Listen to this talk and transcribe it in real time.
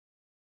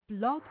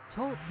Blog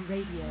Talk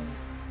Radio.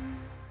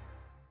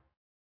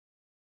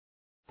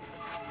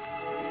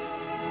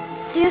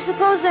 Do you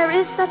suppose there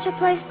is such a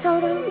place,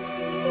 Toto,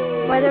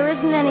 where there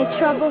isn't any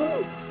trouble?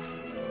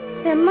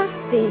 There must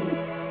be.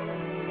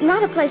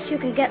 Not a place you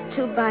can get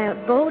to by a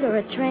boat or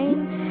a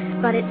train,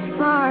 but it's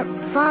far,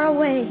 far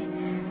away,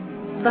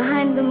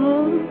 behind the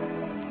moon,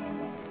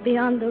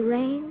 beyond the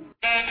rain.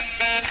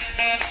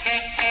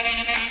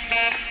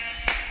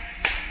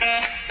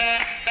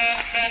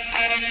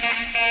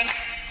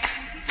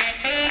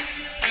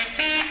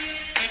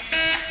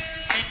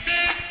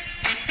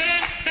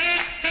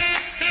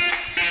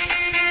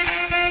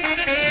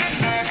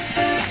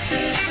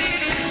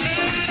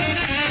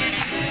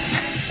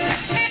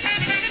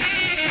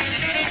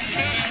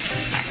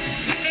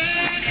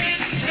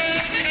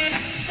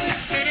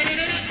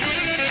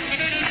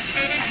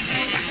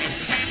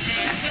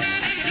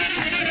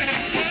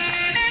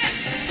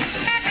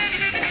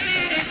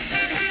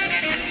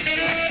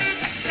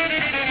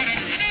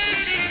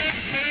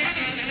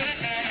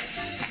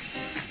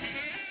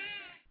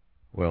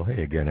 Well,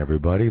 hey again,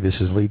 everybody. This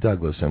is Lee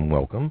Douglas, and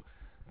welcome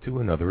to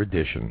another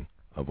edition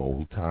of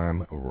Old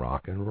Time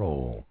Rock and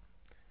Roll.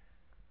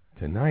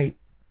 Tonight,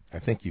 I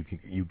think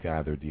you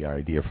gathered the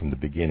idea from the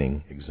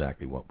beginning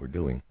exactly what we're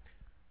doing.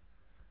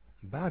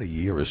 About a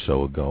year or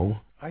so ago,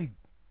 I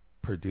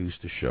produced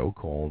a show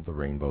called The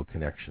Rainbow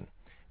Connection,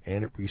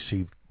 and it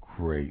received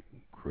great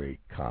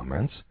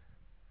comments,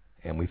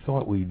 and we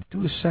thought we'd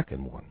do a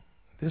second one.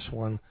 This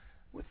one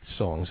with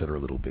songs that are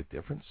a little bit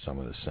different, some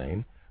are the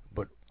same,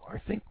 but I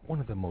think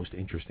one of the most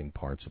interesting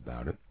parts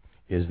about it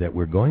is that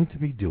we're going to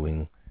be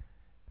doing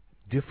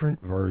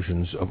different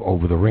versions of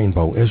Over the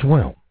Rainbow as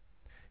well.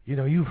 You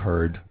know, you've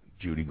heard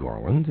Judy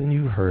Garland and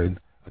you've heard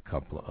a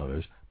couple of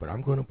others, but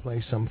I'm going to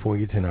play some for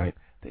you tonight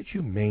that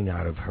you may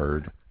not have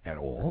heard at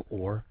all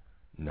or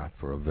not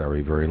for a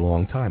very, very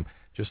long time,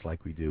 just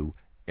like we do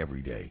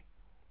every day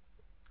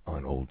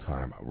on Old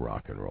Time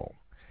Rock and Roll.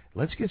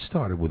 Let's get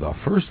started with our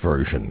first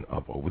version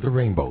of Over the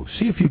Rainbow.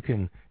 See if you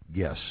can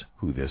guess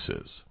who this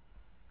is.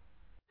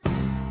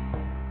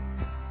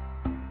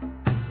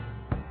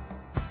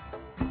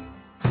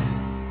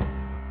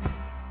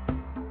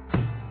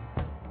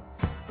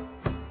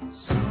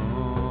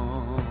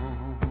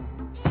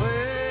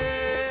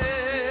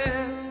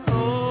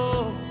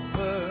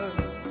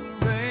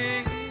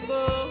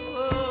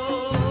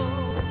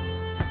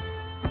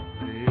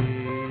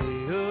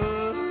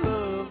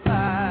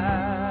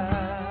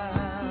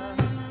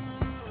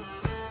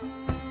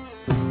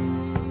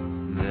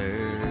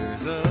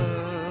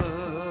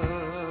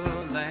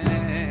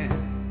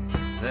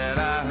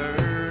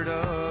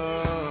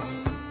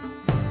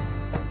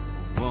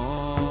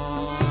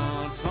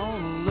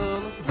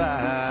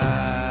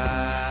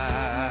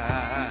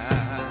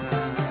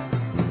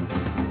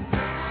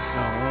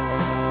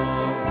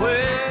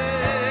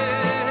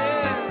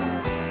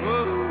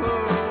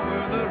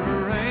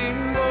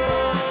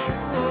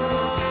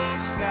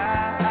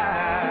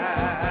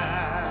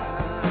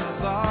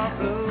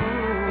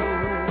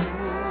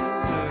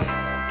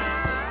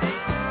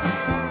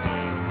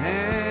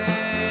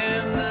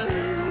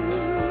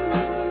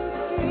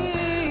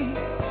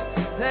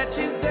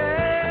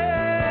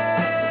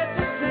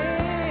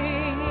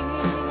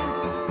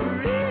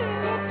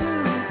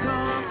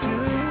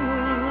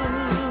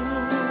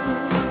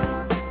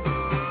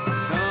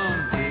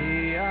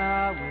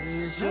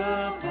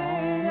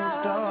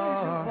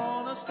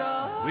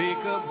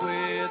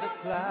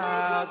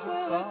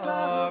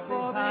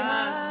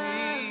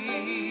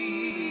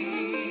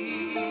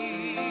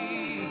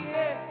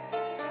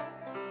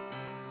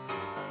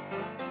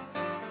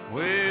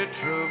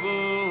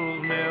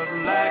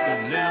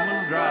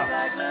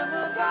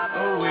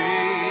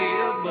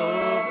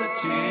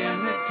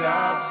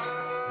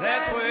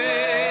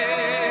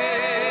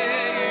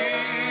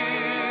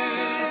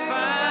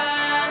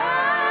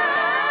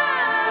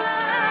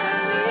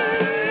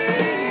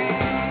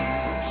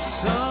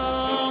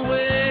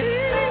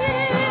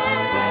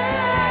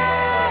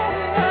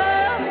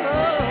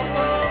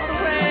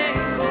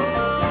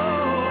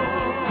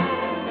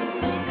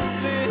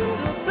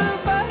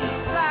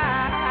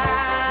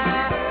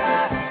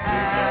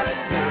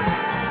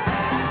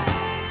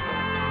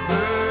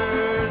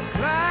 Birds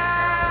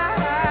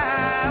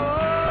fly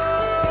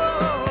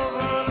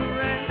over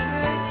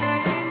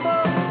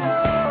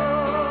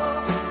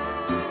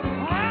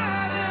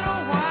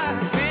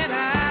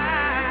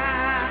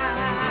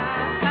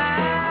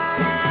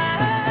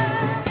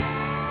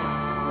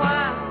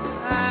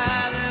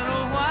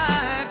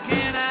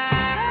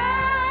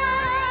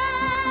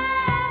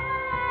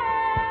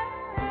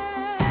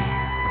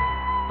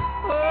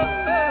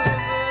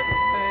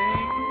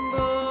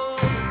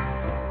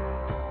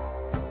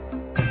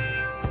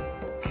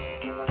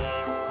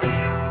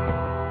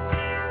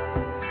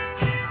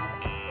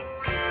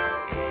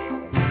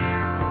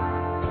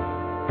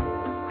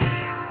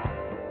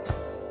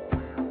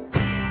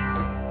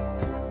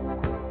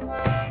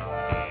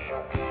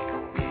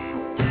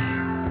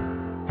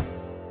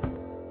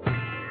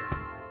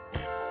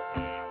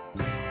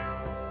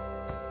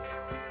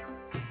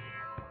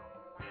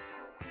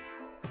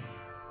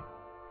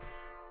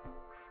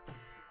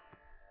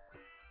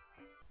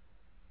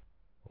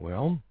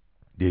Well,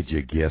 did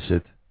you guess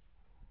it?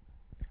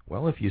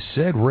 Well, if you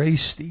said Ray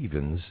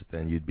Stevens,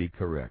 then you'd be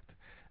correct.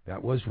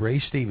 That was Ray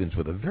Stevens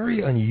with a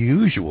very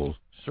unusual,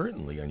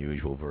 certainly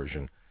unusual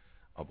version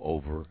of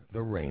Over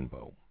the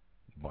Rainbow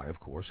by, of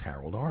course,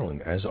 Harold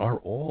Arlen, as are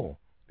all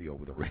the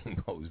Over the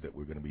Rainbows that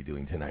we're going to be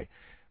doing tonight.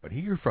 But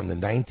here from the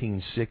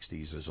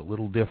 1960s is a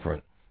little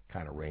different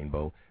kind of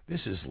rainbow.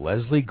 This is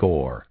Leslie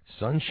Gore,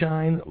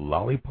 Sunshine,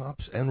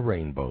 Lollipops, and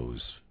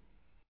Rainbows.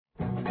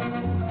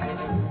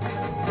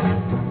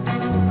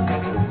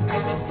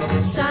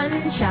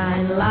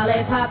 Sunshine,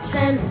 lollipops,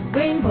 and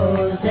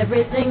rainbows.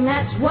 Everything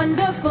that's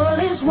wonderful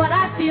is what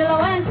I feel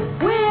when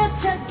we're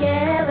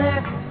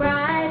together.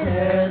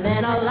 Brighter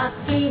than a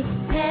lucky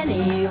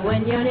penny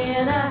when you're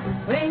near. The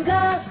rain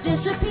goes,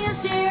 disappears,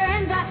 dear,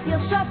 and I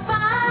feel so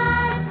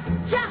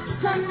fine.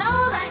 Just to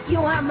know that you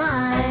are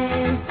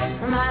mine.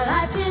 My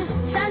life is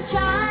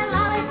sunshine,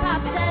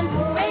 lollipops, and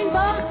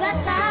rainbows.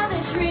 That's how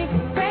this ring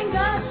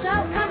goes. So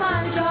come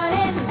on, join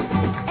in.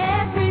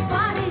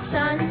 Everybody,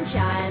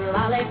 sunshine,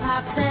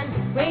 lollipops,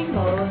 and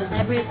rainbows.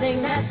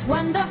 Everything that's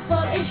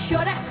wonderful is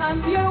sure to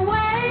come your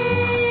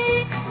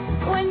way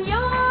when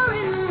you're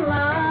in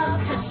love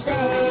to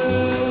stay.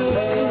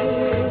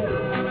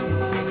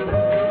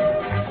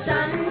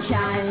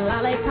 Sunshine,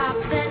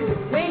 lollipops,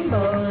 and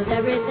rainbows.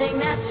 Everything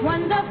that's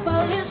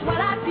wonderful is what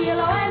I feel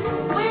when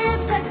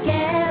we're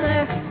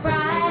together.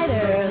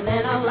 Brighter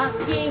than a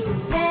lucky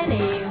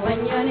penny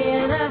when you're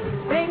near. The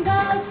rain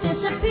goes,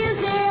 disappears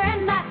here,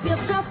 and I feel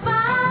so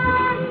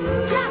fine.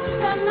 Just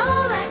to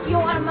know that you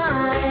are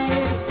mine.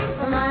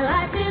 My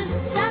life is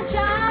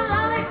sunshine,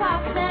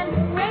 lollipops,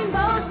 and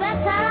rainbows.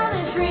 That's how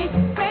this ring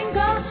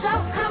goes. So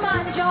come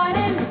on, join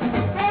in.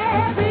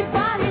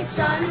 Everybody,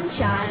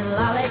 sunshine,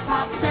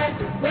 lollipops,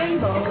 and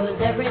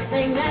rainbows.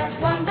 Everything that's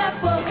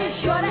wonderful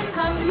is sure to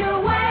come your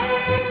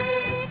way.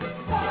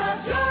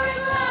 'Cause you're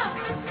in love,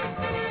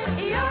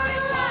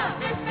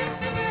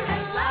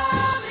 and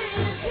love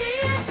is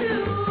here to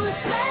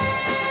stay.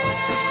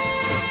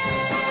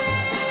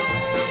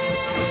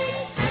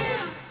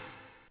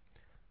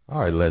 All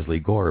right, Leslie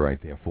Gore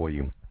right there for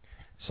you.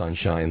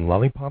 Sunshine,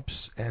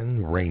 Lollipops,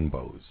 and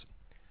Rainbows.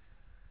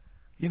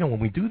 You know, when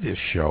we do this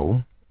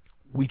show,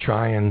 we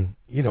try and,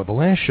 the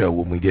last show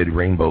when we did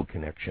Rainbow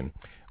Connection,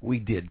 we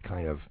did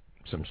kind of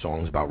some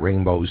songs about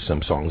rainbows,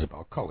 some songs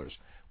about colors.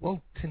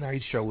 Well,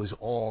 tonight's show is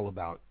all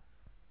about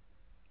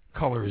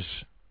colors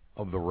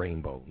of the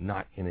rainbow,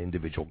 not an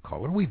individual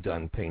color. We've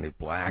done Painted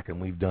Black,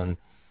 and we've done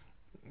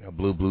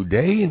Blue, Blue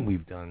Day, and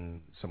we've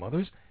done some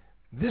others.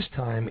 This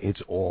time,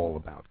 it's all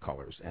about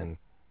colors. And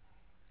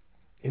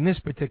in this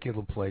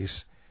particular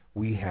place,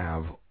 we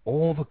have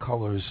all the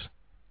colors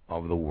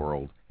of the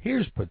world.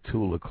 Here's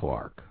Petula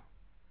Clark,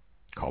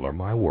 Color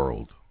My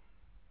World.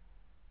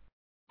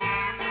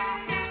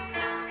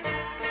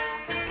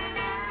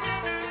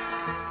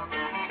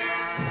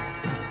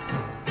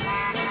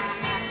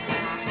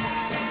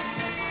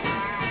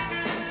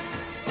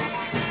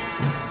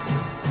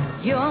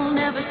 You'll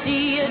never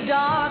see a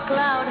dark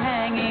cloud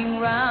hanging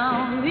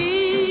round me.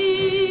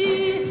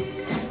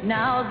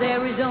 Now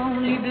there is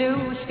only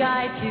blue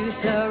sky to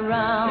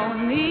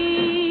surround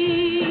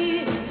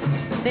me.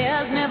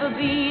 There's never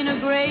been a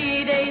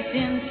gray day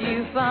since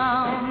you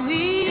found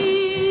me.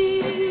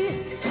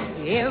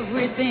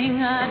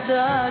 Everything I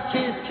touch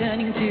is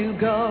turning to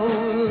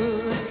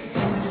gold.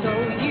 So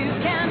you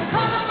can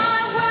color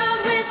my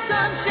world with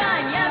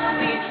sunshine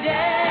yellow each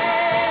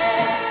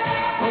day.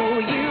 Oh,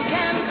 you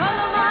can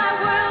color my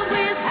world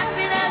with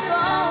happiness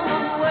all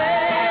the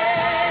way.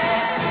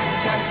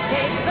 Just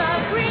take the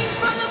green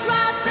from the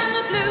grass and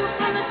the blue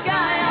from the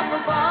sky up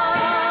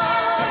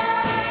above.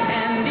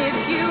 And if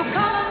you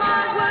color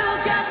my world,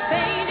 just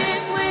paint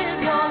it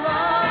with your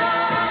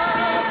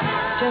love.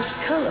 Just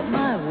color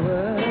my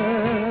world.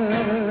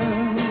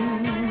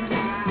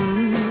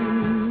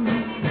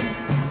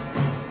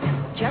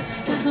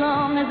 Just as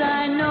long as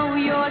I know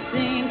you're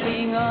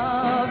thinking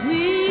of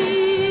me,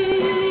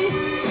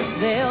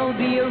 there'll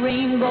be a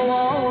rainbow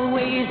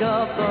always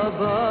up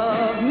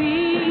above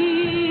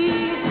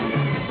me.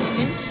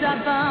 Since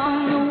I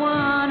found the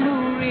one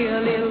who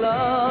really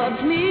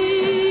loves me,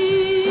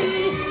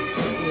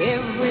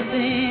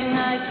 everything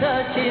I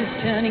touch is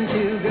turning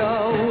to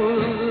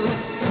gold.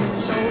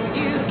 So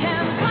you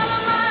can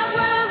color my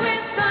world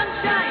with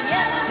sunshine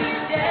yellow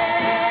each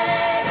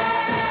day.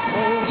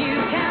 Oh, you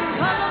can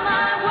color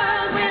my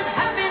world with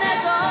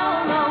happiness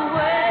all the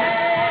way.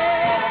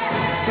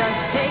 Just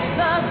take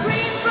the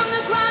green from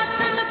the grass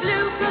and the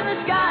blue from the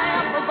sky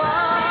up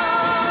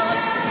above.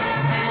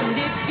 And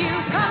if you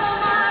color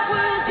my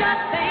world,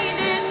 just paint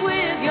it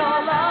with your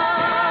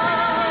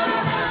love.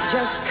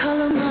 Just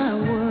color my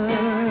world.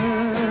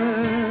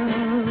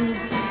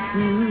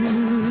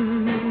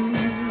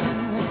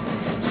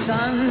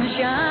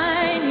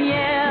 Sunshine,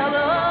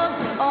 yellow,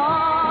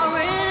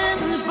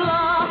 orange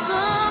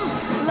blossom,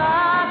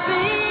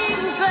 laughing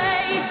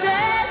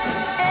faces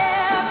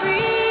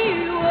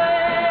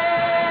everywhere.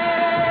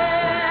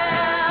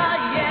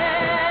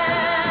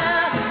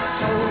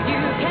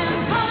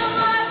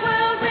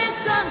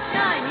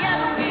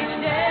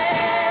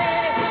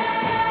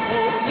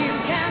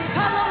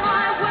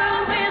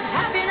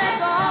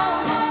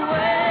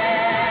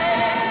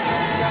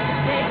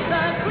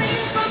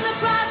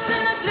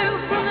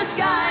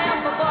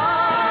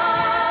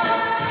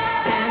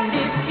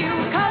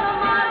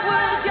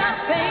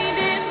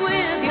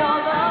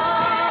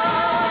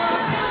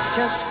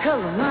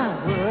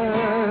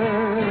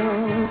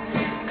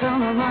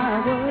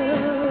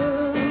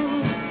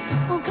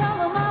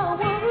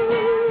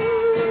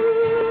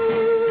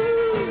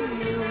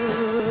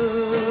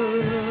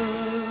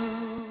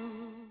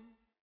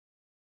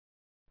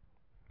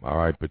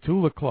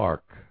 Petula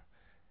Clark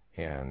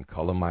and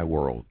Color My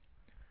World.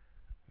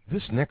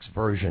 This next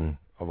version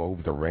of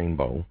Over the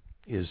Rainbow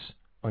is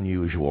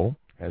unusual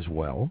as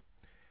well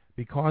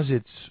because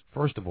it's,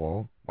 first of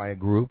all, by a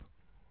group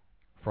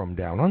from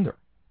down under.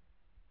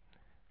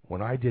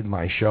 When I did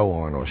my show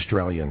on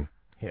Australian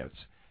hits,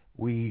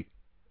 we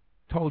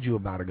told you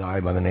about a guy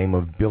by the name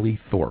of Billy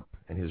Thorpe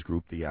and his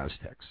group, the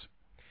Aztecs.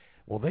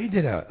 Well, they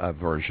did a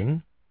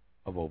version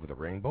of Over the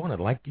Rainbow, and I'd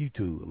like you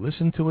to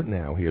listen to it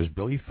now. Here's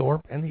Billy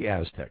Thorpe and the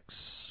Aztecs.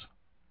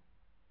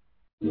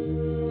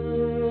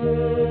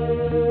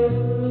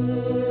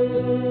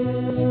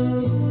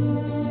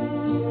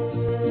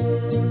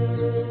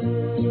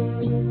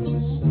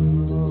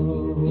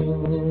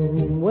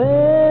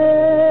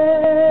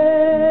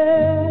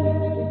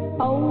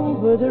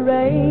 Over the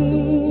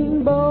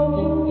rainbow,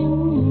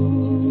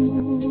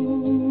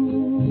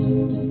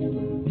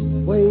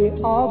 way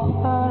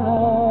up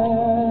high,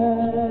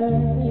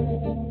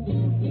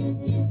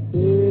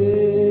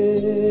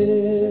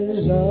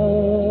 is a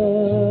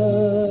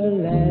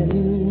land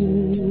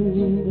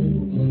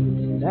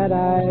that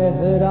I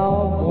heard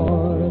of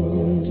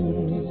once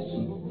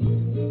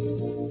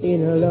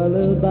in a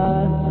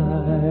lullaby.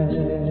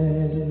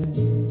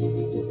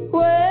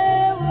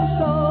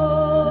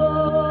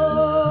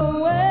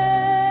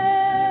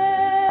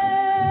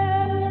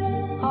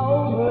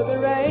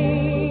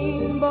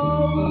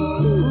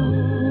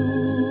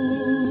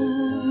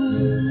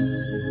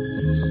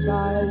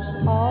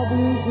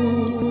 Come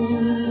true.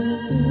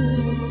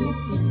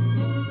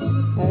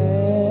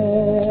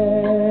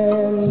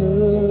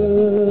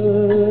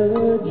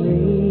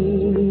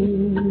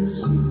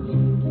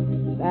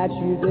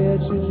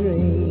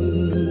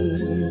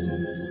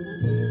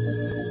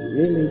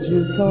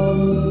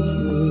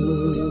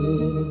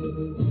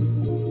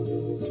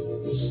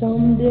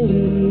 Someday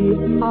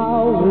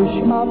I'll wish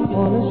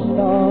upon a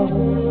star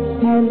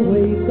and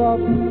wake up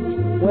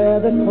where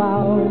the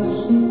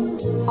clouds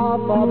are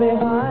far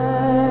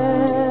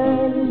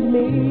behind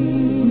me.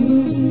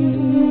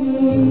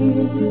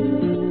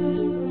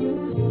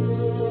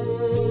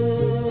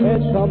 Where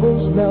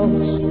troubles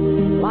melt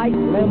like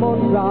lemon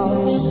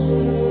drops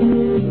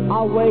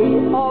away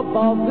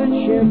above the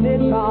chimney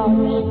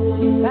tops.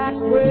 That's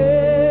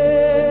where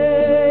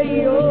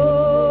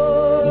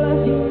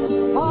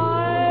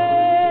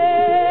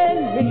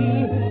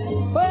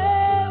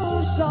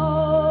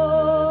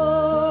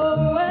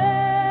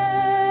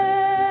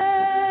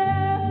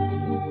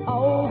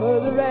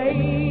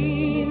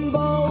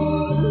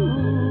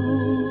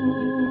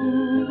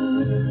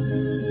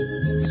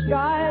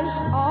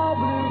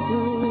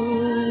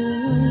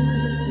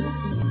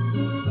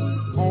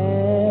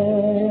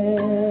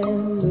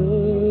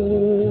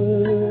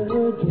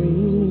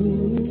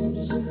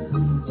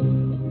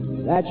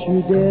that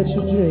you dare to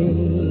dream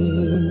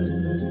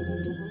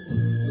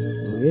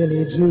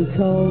really do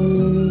come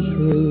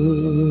true.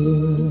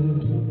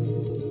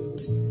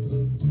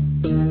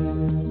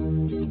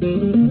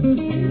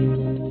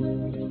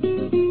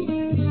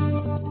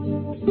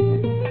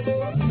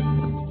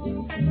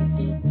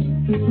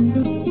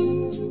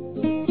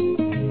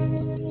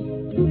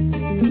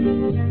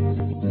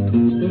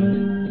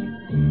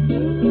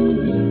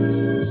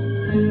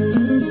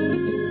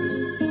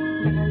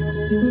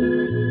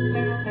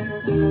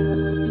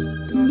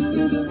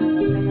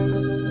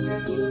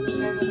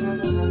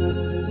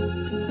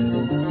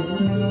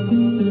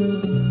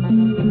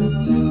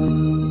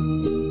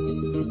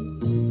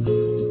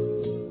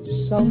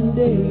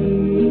 Someday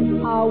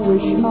I'll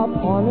wish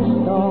upon a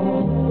star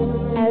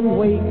and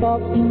wake up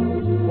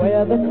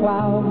where the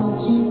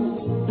clouds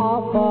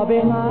are far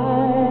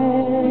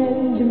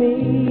behind me.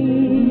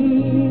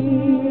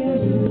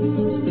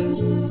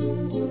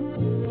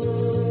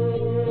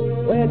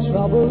 Where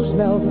troubles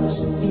melt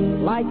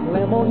like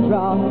lemon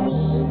drops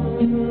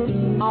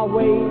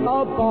away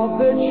above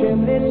the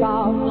chimney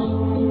tops.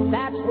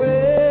 That's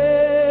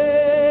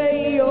where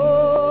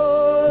you're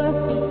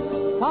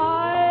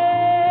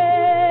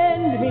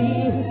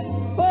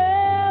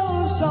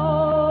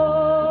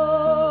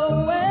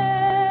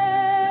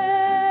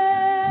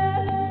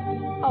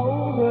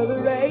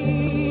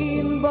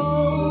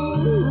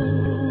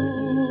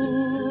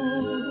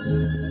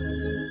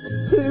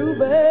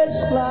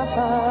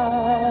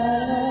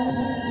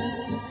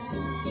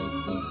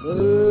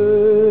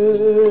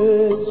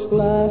birds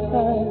fly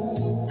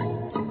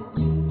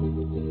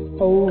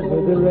over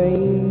the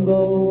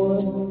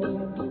rainbow.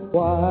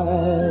 Why,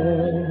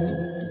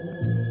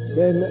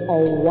 then,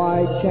 oh,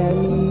 why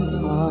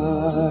can't I?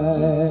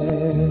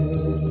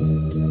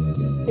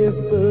 If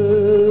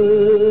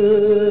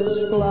birds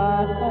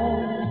fly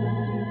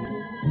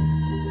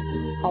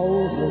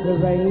over the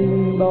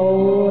rainbow,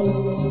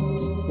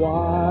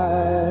 why,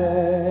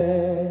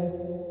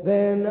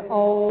 then,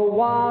 oh,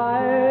 why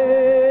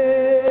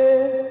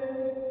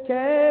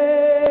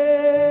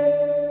can't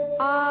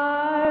I?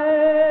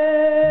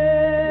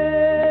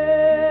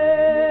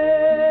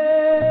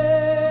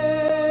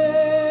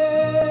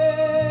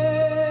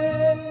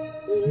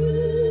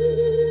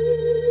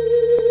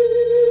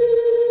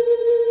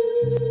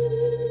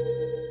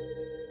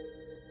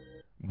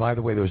 by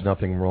the way, there was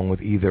nothing wrong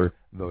with either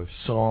the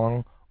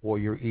song or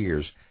your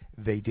ears.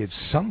 They did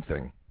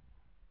something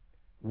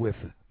with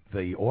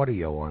the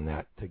audio on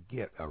that to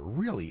get a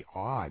really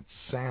odd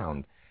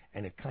sound,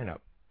 and it kind of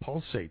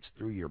pulsates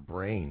through your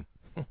brain.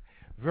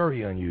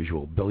 Very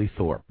unusual. Billy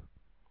Thorpe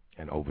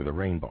and Over the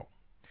Rainbow.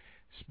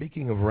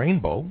 Speaking of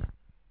rainbow,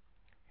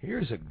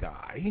 here's a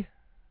guy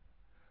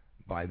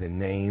by the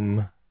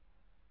name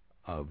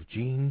of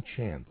Gene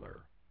Chandler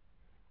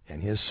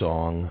and his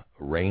song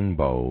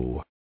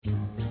Rainbow.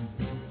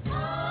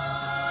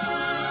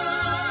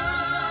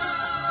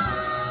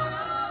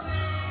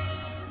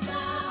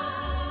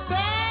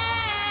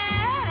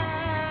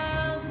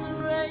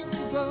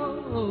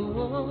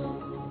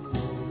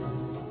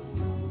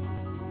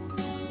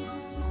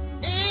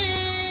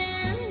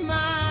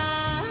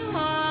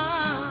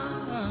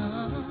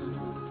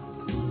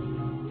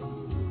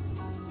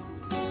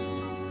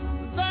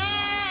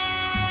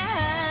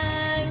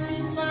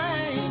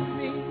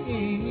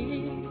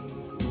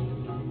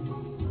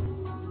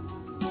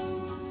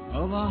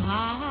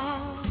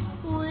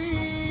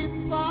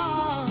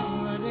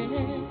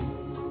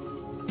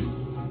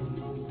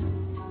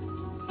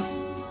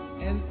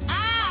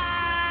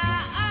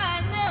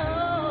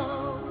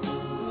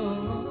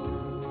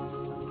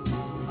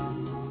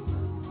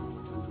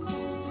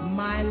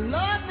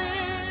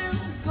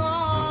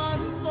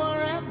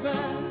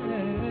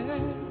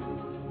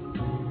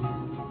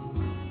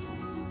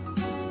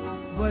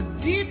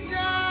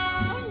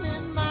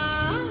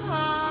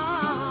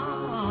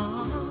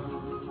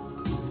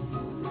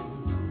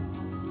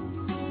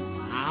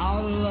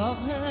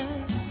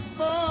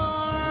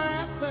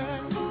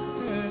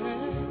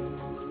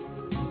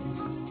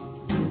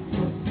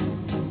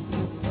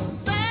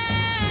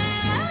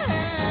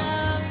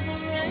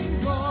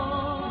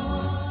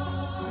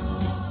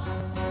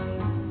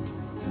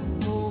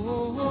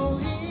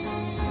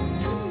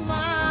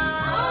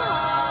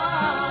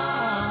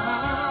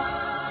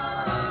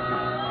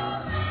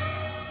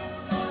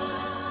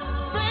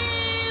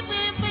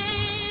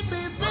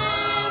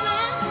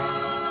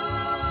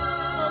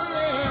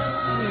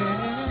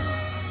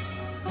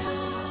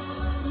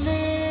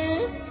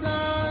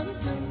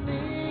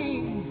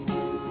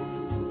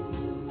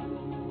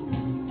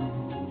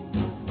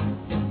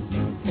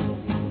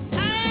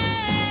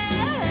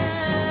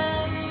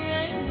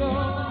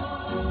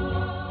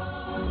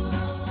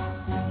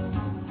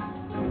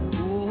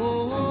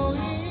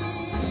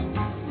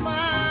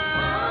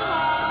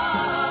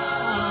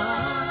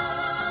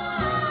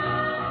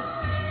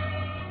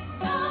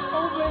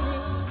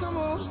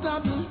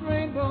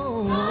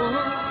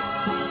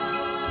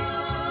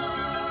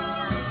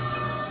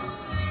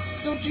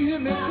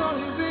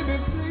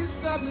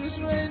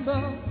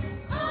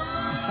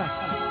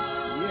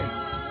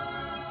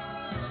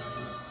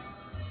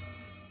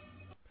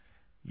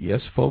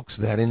 Yes, folks,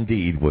 that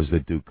indeed was the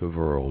Duke of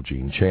Earl,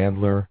 Gene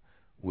Chandler,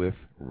 with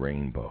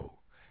Rainbow.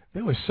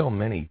 There were so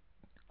many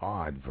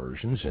odd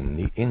versions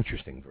and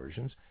interesting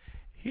versions.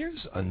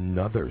 Here's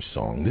another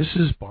song. This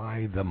is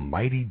by the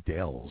Mighty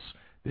Dells.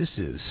 This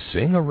is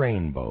Sing a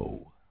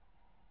Rainbow.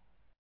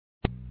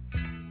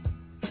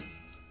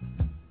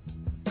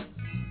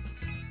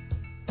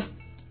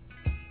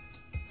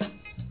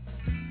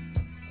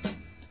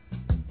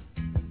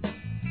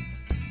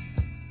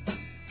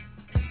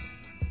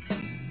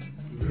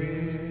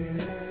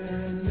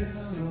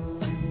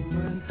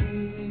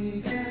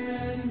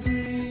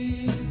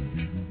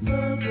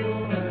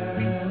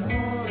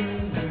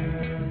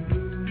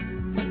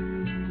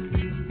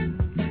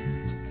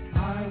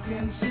 I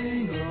can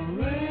sing a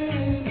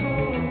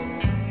rainbow.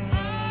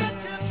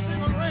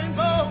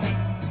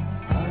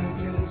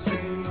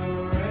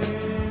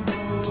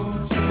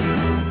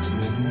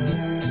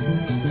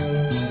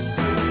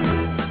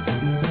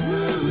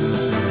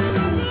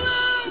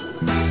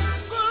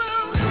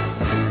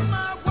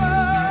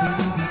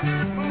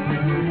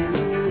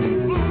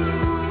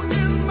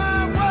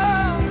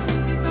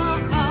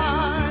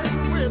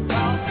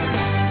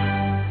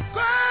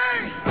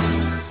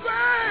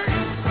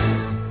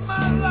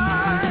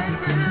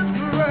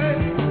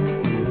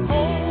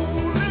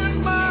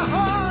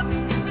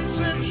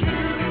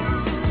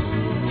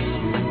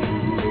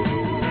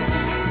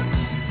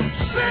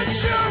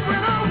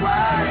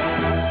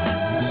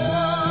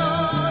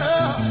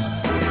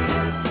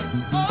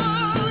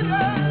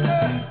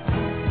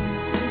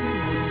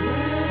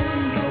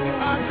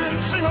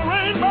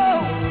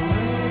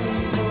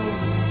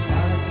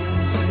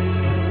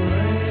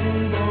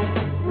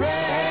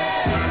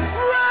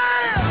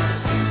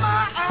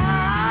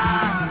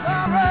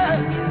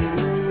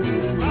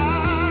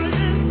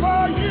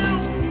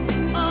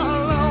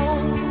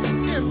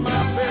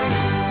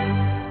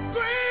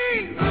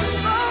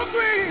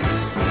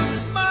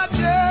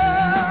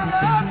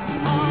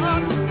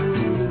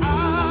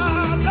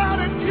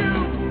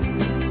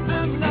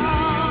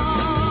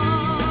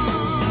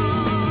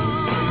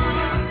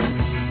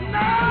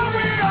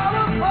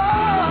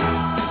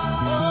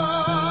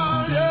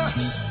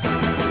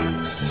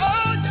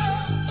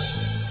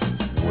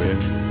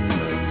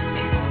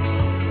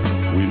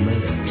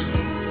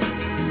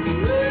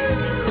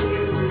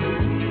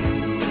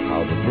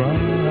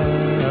 bright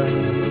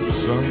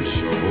sun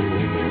show.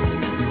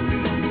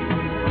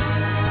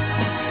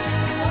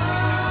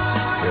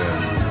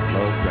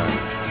 Yeah, okay.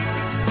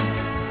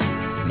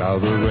 Now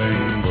the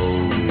rainbow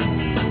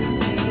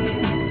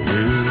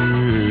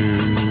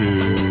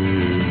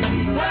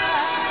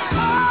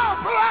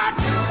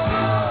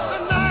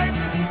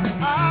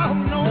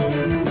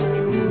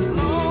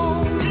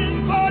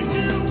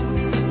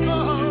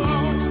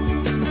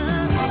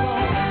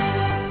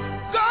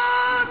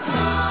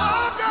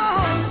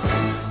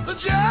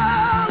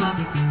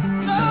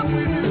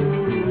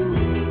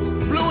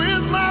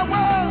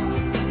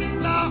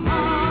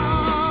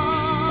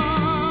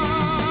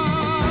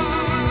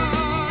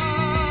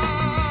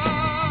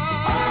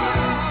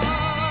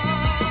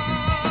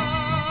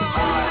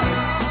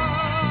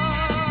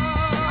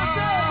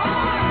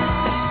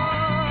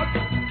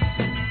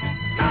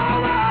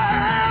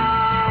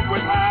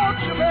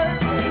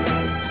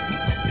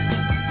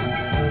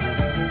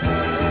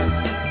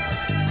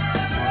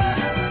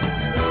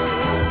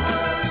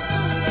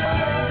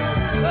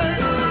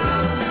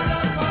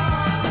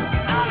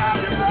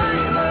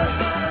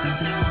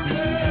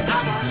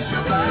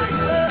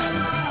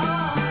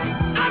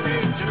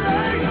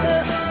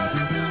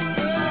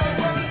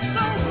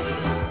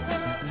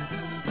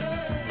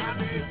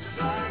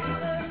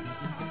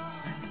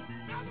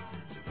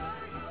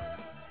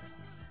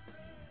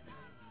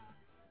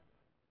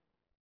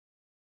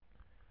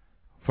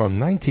From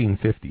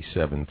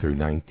 1957 through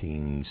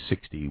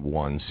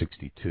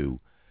 1961-62,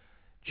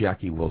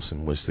 Jackie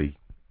Wilson was the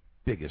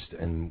biggest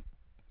and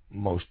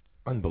most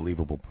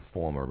unbelievable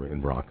performer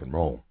in rock and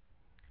roll.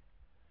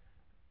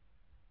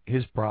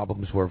 His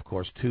problems were, of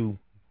course, two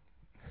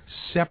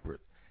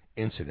separate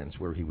incidents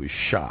where he was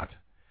shot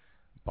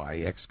by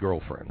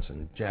ex-girlfriends,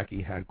 and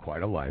Jackie had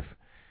quite a life,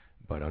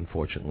 but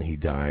unfortunately he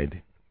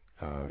died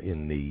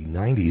in the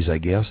 90s, I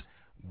guess,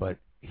 but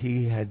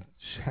he had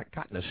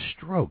gotten a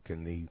stroke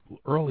in the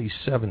early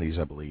 70s,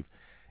 I believe,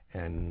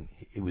 and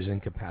he was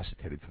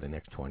incapacitated for the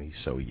next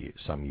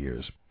 20-some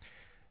years.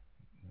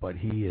 But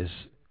he has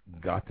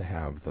got to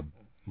have the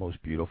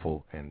most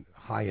beautiful and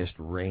highest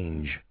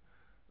range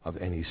of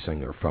any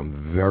singer,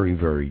 from very,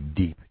 very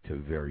deep to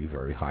very,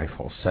 very high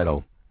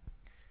falsetto.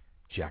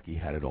 Jackie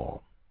had it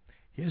all.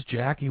 Here's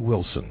Jackie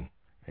Wilson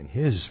and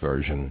his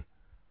version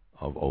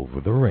of Over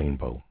the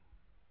Rainbow.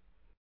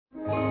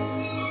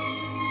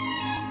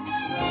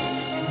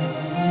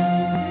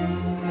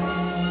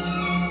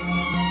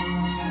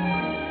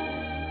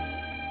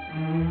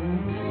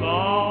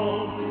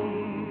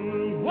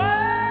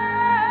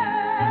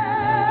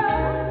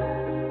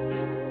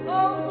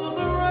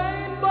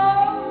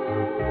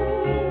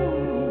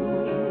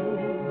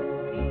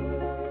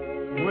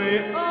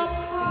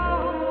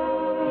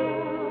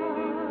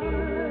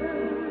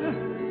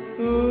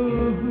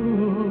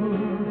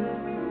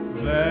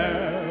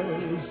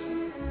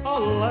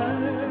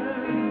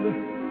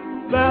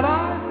 That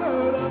I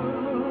heard of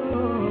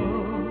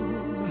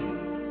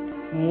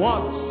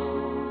once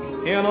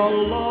in a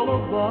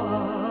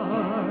lullaby,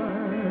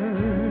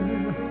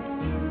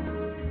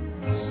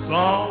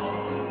 somewhere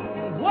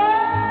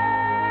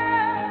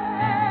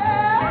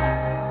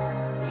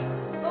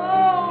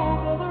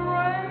over the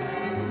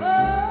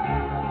rainbow,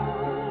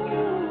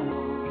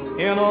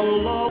 in a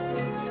love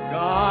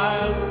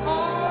skies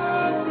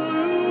are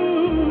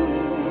blue,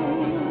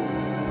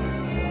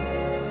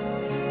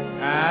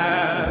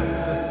 and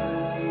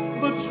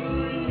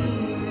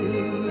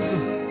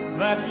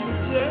that you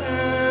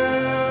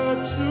dare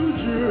to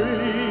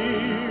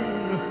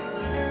dream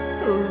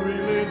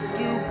really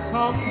do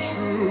come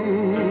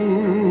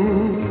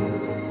true.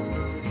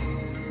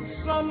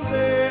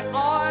 Someday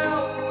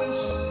I'll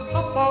wish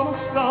upon a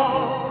star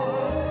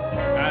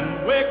and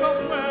wake up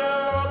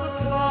where the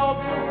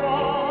clouds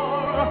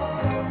are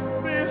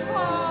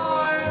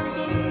behind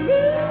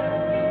me,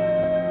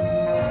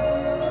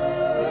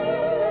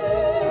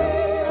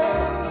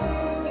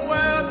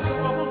 where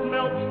troubles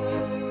melt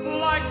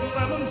like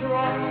lemon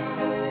drops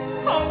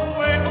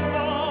away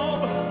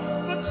above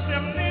the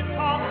chimney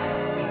top.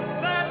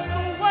 That's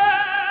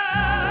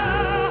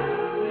where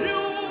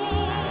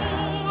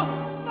you'll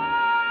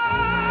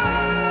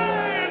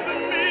find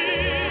me,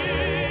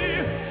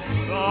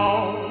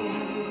 somewhere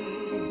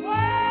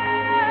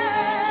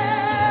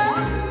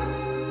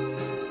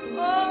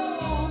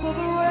over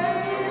the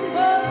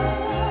rainbow.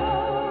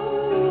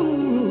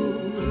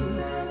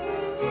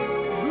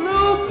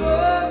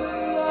 Bluebird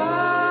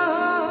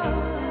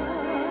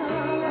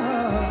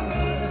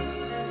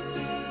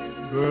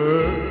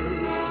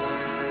birds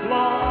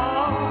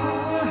fly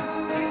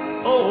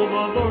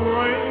over the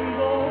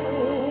rainbow.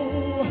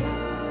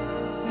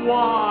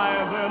 Why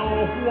then,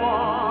 oh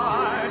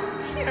why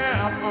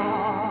can't I?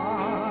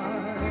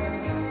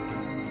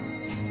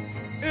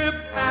 If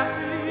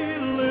happy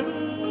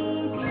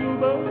little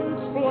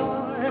bluebirds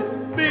fly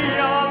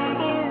beyond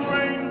the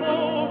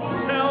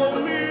rainbow, tell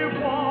me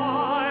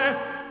why,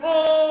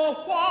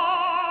 oh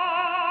why?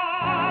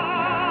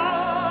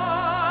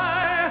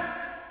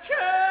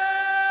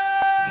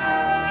 Can't I?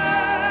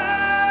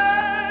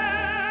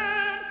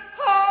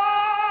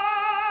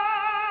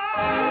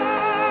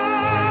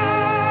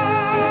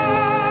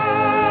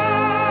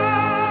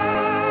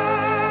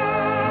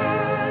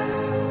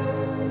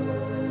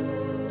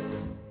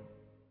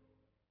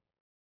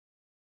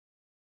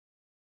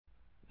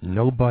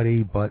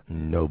 nobody but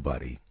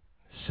nobody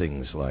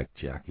sings like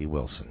Jackie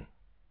Wilson.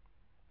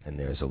 And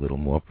there's a little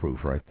more proof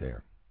right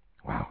there.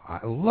 Wow,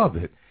 I love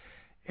it.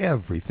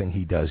 Everything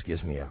he does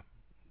gives me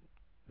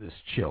this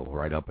chill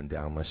right up and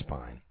down my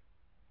spine.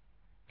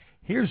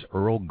 Here's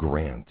Earl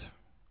Grant,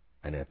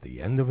 and At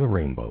the End of a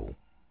Rainbow.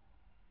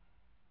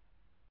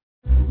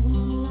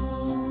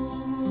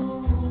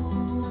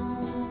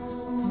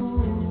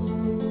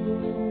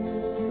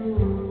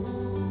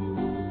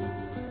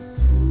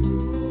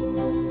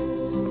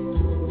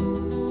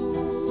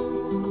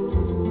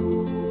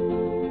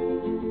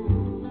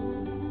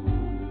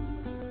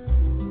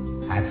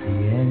 At the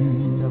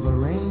end of a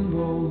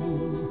rainbow,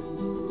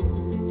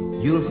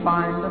 you'll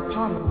find a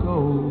pot of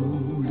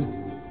gold.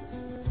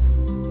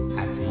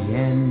 At the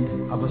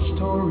end of a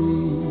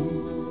story,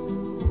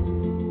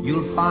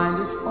 you'll find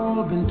it's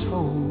all been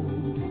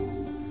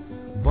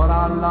told. But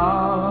our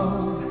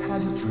love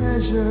has a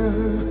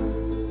treasure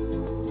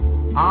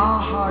our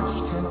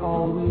hearts can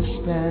always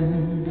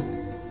spend,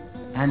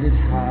 and it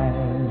has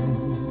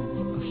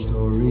a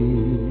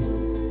story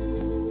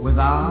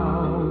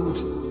without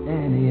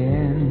any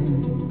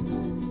end.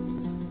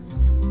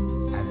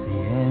 At the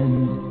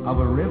end of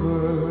a river,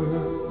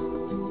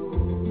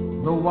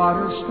 the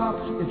water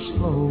stops its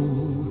flow.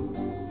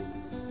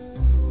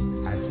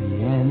 At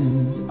the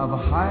end of a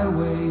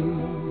highway,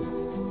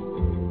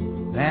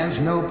 there's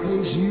no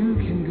place you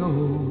can go.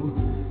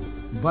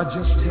 But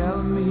just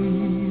tell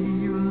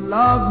me you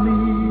love me,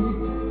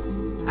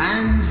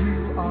 and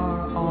you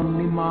are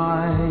only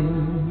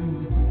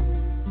mine,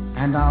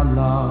 and our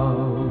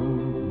love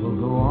will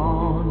go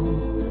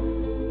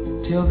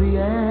on till the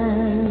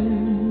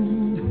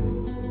end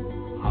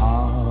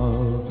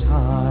of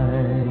time.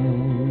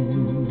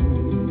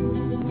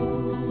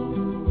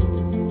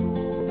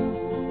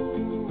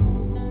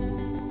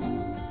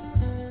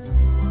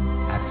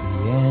 At the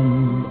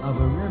end of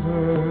a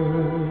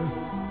river,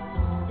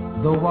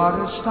 the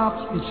water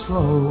stops its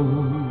flow.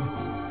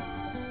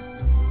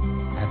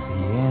 At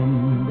the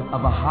end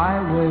of a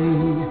highway,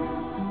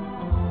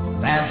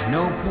 there's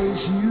no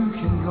place you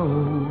can go.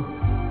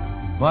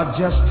 But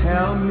just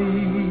tell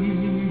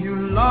me you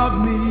love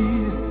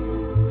me,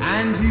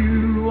 and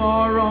you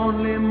are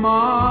only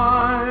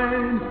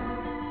mine,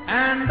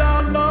 and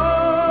our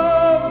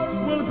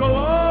love will go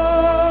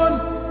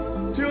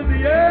on till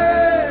the end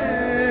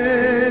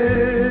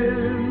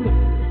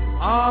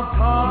of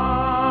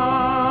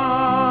time,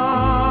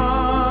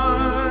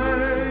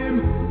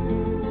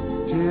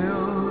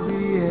 till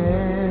the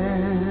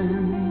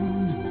end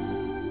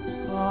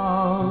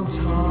of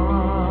time.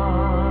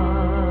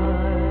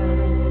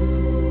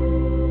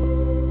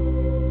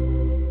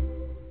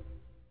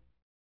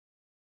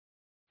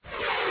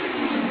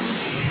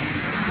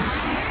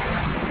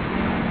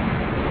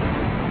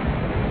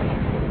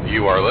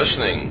 You are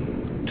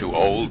listening to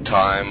Old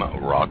Time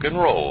Rock and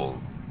Roll.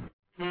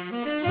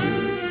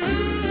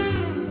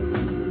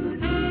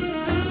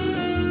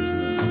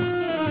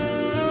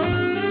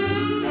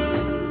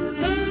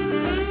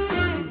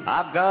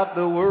 I've got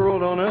the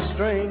world on a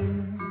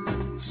string,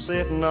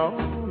 sitting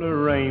on a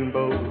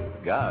rainbow.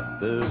 Got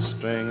the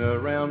string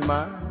around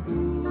my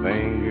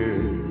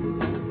finger.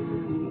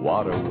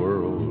 What a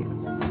world,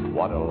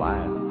 what a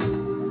life.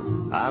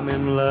 I'm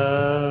in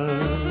love.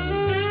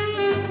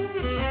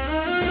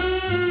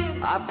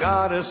 I've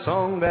got a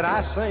song that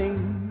I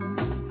sing.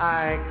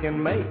 I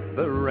can make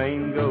the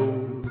rain go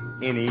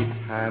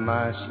anytime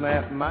I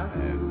snap my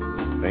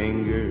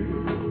finger.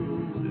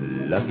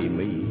 Lucky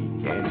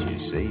me, can't you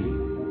see?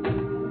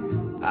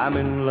 I'm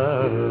in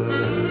love.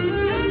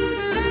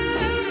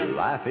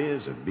 Life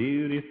is a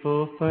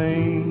beautiful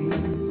thing.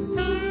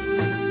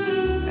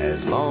 As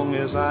long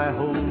as I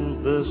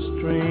hold the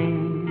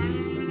string,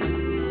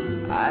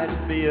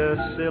 I'd be a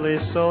silly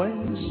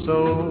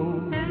so-and-so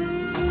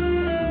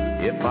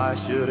if I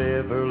should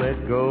ever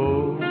let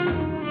go.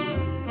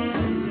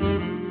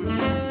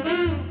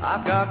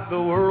 I've got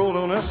the world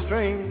on a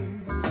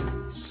string,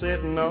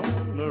 sitting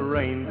on a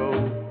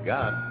rainbow.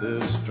 Got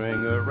the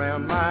string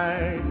around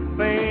my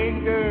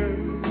finger.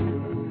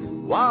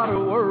 What a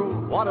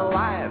world, what a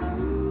life.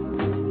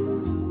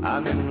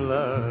 I'm in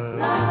love.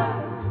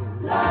 Love,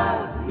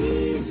 love,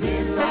 he's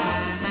in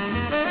love.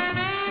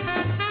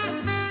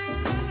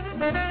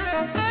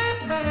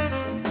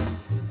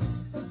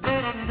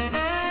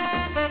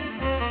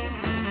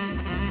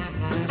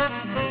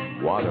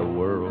 What a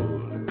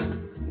world,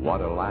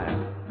 what a life.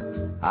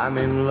 I'm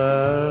in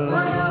love.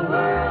 What a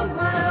world,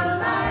 what a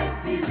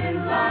life. He's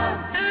in love.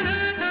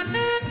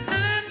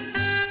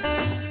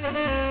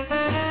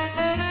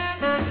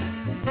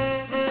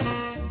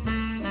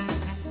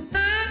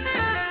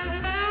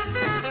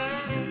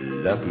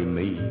 Lucky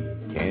me,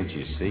 can't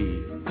you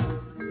see?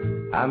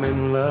 I'm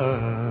in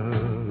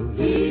love.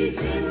 He's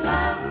in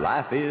love.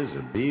 Life is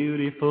a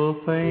beautiful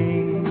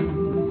thing.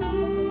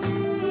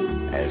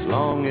 As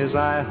long as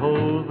I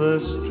hold the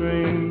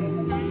string,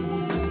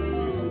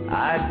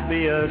 I'd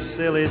be a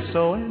silly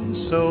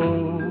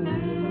so-and-so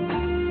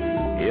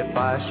if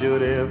I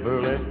should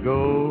ever let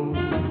go.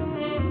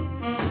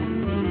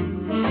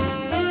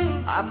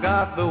 I've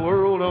got the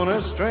world on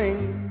a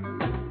string,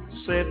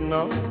 sitting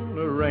on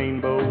a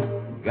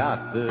rainbow.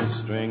 Got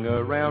the string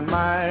around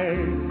my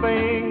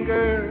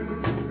finger.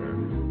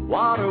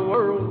 What a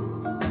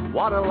world,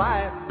 what a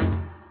life.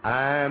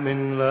 I'm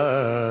in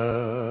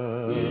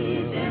love.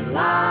 He's in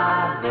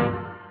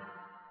love.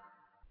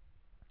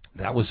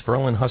 That was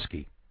Ferlin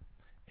Husky,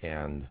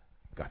 and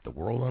Got the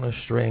World on a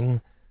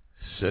String,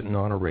 Sitting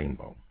on a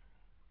Rainbow.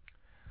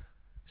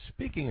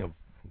 Speaking of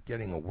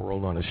getting a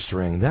world on a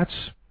string, that's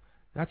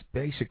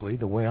basically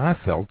the way I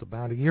felt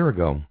about a year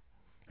ago.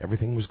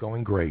 Everything was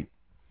going great.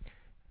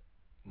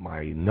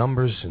 My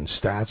numbers and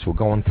stats were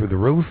going through the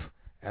roof,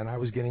 and I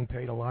was getting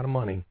paid a lot of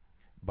money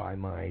by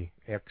my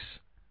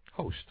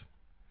ex-host.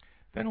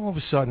 Then all of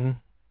a sudden,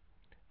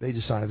 they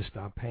decided to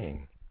stop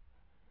paying.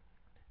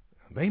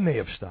 They may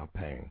have stopped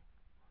paying,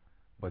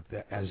 but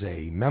as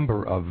a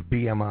member of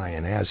BMI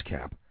and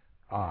ASCAP,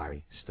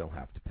 I still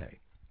have to pay.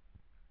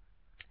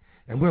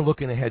 And we're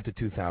looking ahead to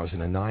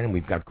 2009, and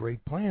we've got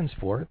great plans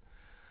for it,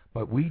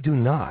 but we do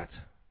not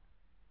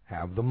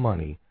have the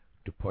money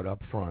to put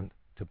up front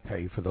to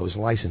pay for those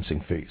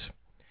licensing fees.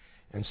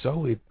 And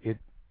so it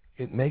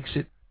makes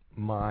it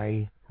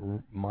my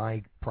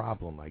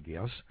problem, I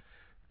guess,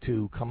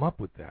 to come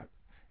up with that.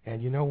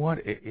 And you know what?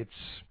 It's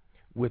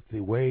with the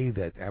way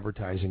that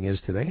advertising is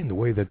today and the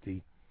way that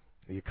the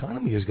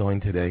economy is going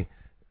today,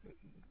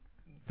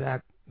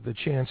 that the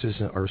chances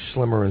are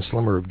slimmer and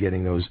slimmer of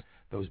getting those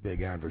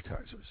big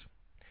advertisers.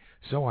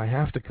 So I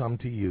have to come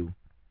to you,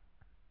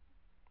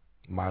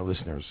 my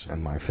listeners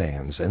and my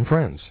fans and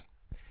friends.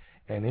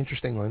 And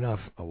interestingly enough,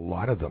 a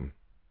lot of them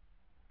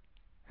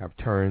have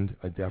turned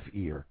a deaf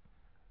ear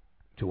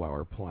to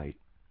our plight.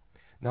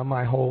 Now,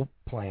 my whole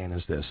plan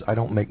is this. I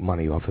don't make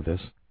money off of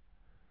this.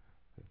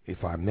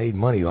 If I made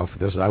money off of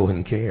this, I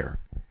wouldn't care.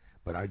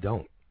 But I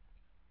don't.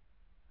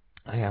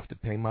 I have to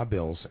pay my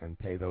bills and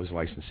pay those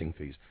licensing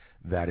fees.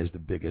 That is the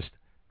biggest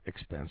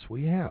expense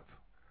we have.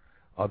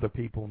 Other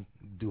people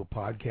do a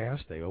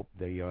podcast. They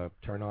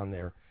turn on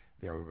their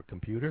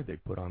computer. They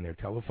put on their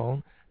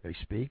telephone. They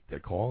speak. They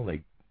call.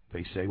 They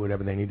say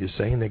whatever they need to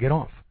say, and they get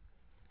off.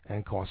 And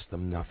it costs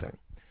them nothing.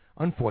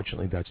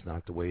 Unfortunately, that's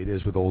not the way it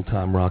is with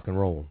old-time rock and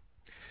roll.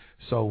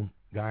 So,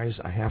 guys,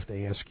 I have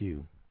to ask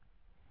you,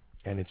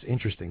 and it's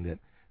interesting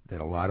that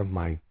a lot of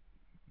my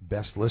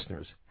best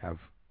listeners have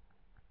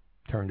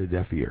turned a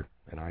deaf ear,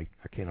 and I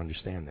can't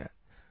understand that.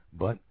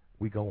 But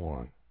we go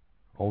on.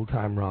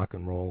 Old-time rock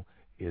and roll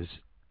is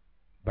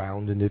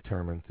bound and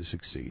determined to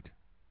succeed.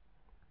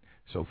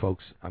 So,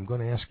 folks, I'm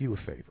going to ask you a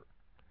favor.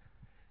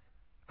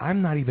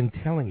 I'm not even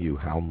telling you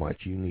how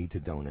much you need to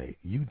donate.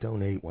 You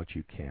donate what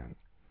you can.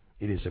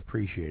 It is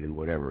appreciated,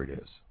 whatever it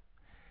is.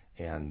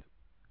 And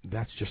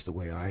that's just the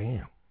way I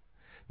am.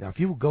 Now, if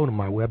you will go to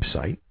my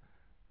website,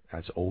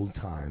 that's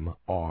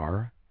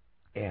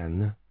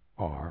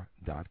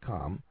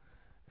oldtimernr.com,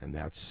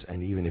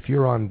 and even if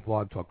you're on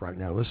Blog Talk right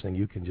now listening,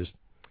 you can just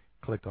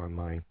click on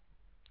my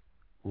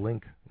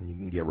link, and you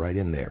can get right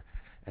in there.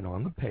 And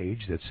on the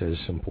page that says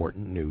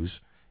Important News,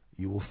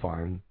 you will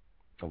find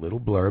a little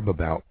blurb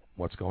about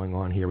what's going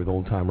on here with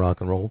old-time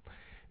rock and roll,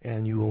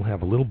 and you will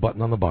have a little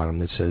button on the bottom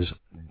that says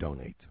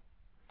Donate.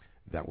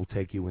 That will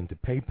take you into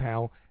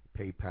PayPal.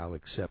 PayPal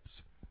accepts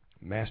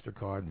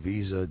MasterCard,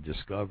 Visa,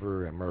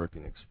 Discover,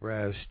 American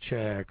Express,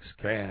 checks,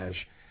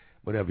 cash,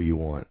 whatever you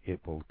want.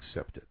 It will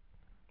accept it,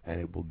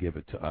 and it will give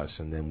it to us,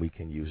 and then we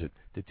can use it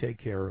to take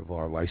care of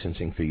our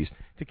licensing fees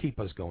to keep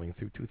us going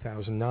through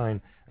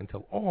 2009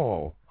 until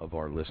all of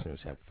our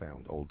listeners have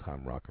found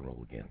old-time rock and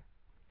roll again.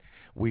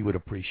 We would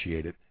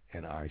appreciate it,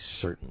 and I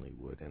certainly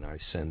would, and I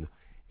send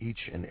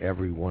each and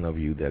every one of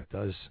you that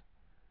does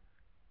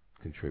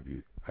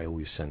contribute, I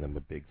always send them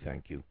a big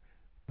thank you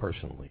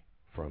personally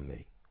from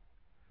me.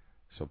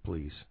 So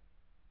please,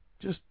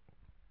 just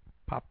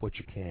pop what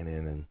you can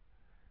in and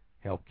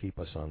help keep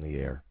us on the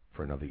air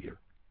for another year.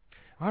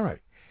 All right,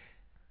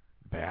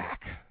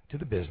 back to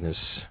the business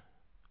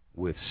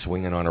with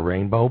Swingin' on a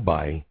Rainbow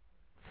by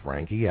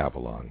Frankie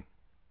Avalon.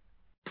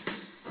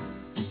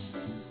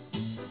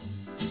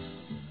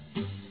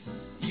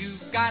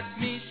 You've got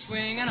me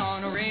swinging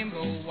on a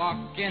rainbow,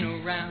 walking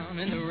around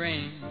in the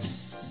rain,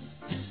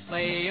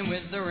 playing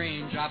with the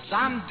raindrops.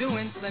 I'm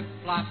doing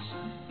flip-flops.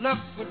 Look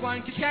what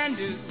one can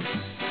do.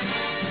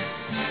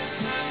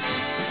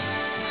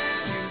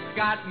 You've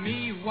got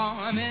me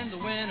warm in the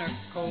winter,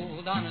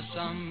 cold on a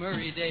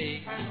summery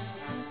day.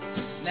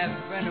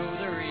 Never know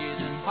the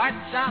reason,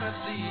 heart's out of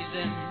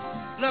season.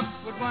 Look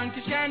what one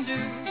can do.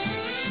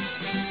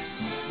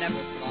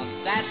 Never thought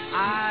that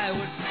I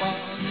would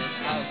fall in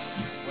love.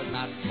 Was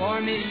not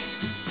for me.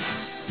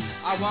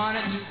 I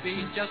wanted to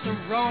be just a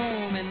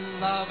roaming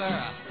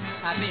lover,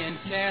 happy and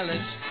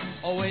careless,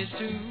 always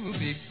to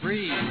be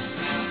free.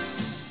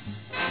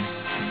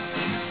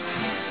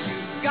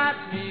 You've got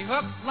me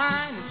hook,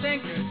 line, and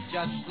sinker,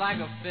 just like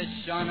a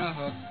fish on a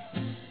hook.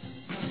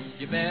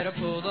 You better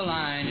pull the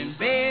line, and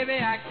baby,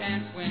 I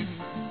can't win.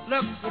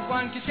 Look what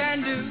one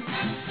can do.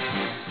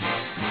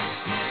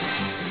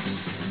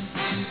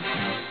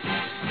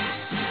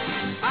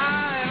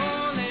 I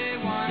only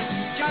want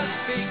to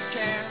just be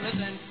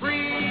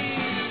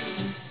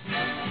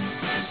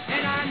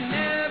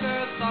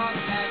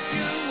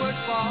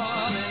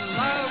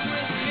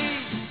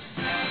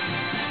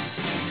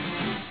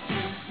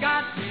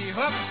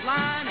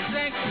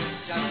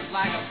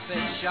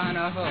fish on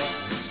a hook.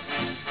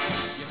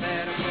 You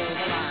better pull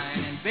the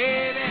line, and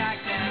baby, I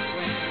can't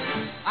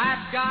win.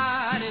 I've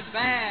got it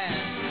bad,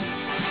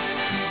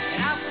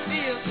 and I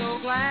feel so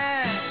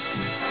glad.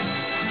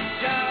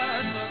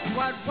 Just look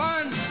what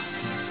one,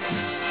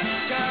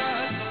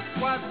 just look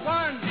what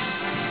one,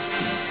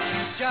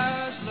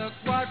 just look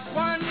what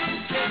one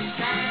kiss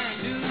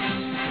can do.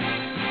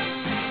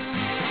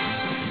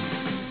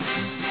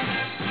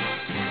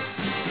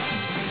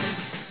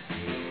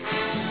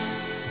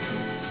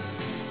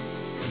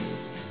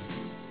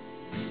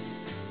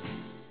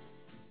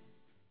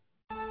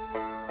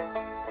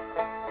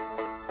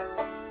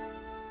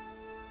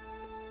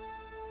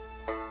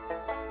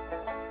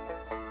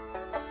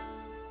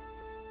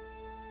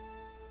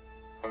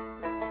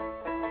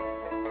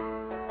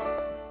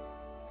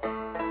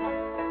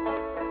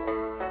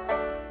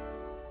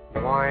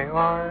 Why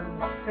are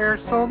there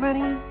so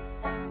many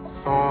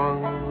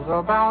songs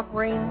about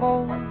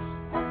rainbows?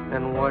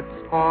 And what's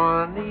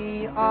on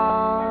the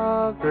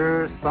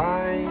other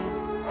side?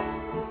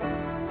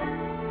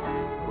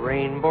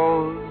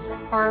 Rainbows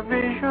are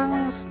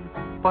visions,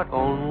 but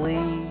only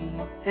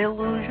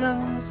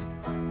illusions.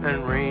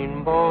 And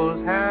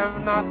rainbows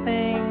have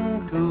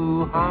nothing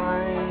to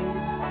hide.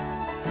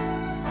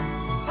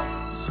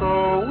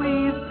 So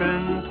we've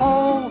been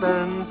told,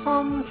 and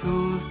some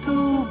choose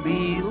to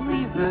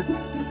believe it.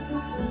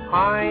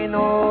 I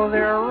know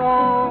they're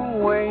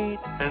wrong, wait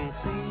and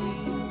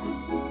see.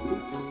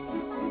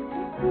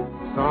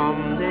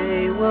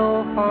 Someday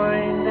we'll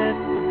find it,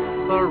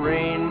 the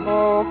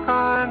rainbow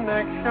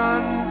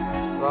connection,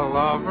 the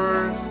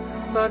lovers,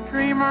 the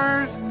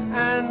dreamers,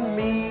 and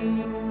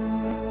me.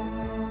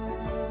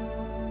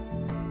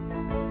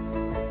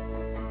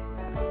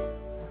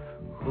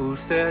 Who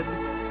said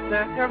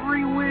that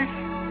every wish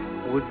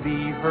would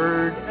be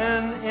heard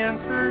and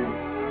answered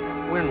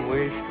when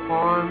wished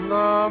on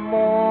the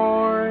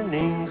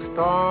morning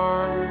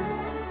star?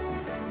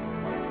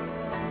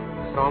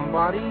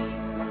 Somebody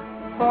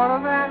thought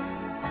of that,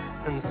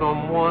 and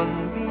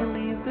someone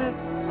believed it.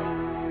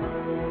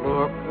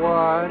 Look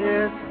what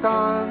it's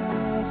done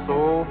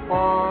so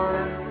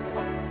far.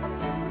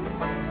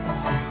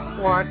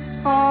 What's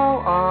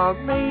so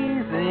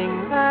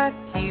amazing that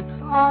keeps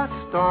us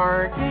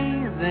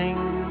stargazing?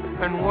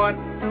 And what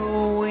do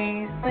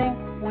we think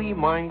we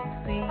might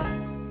see?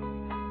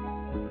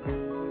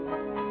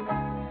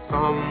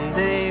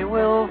 Someday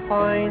we'll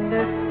find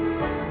it,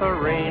 the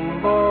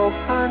rainbow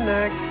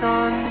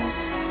connection,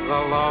 the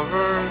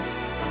lovers,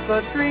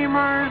 the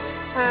dreamers,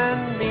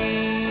 and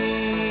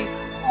me.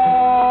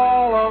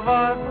 All of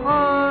us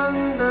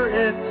under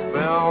its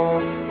spell,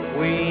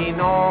 we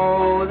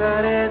know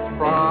that it's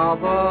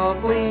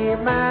probably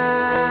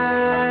magic.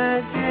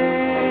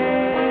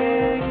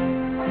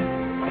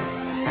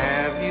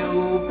 Have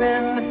you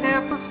been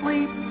half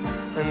asleep,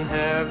 and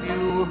have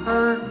you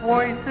heard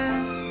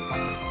voices?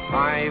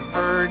 I've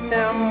heard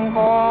them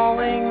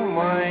calling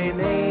my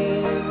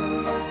name.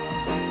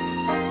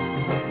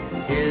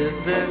 Is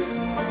this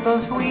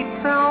the sweet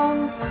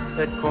sound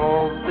that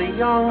calls the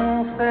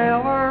young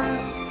sailor?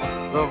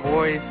 The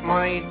voice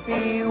might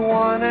be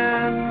one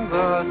and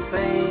the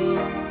same.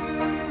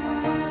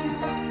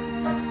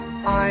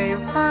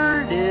 I've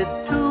heard it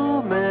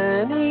too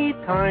many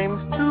times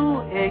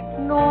to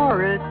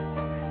ignore it.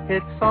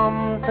 It's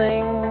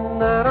something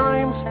that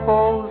I'm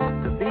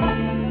supposed to be.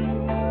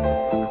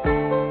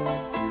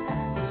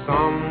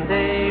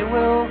 Someday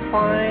we'll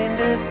find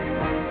it,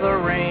 the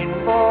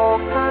rainbow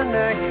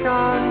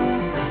connection,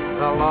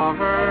 the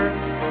lovers,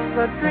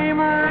 the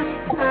dreamers,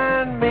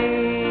 and me.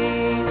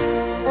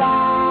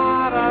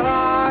 La da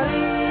da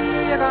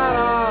dee da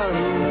da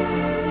doo,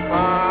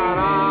 la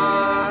da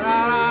da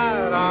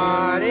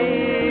da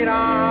dee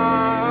da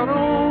doo.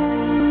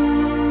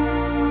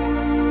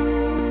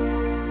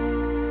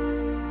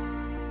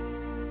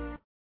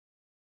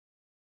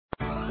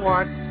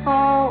 What's so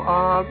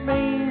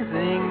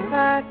amazing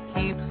that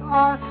keeps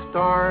us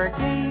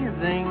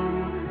stargazing?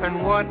 And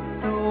what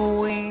do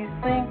we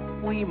think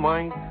we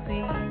might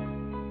see?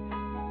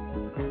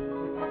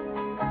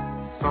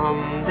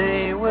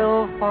 Someday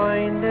we'll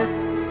find it,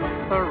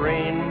 the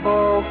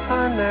rainbow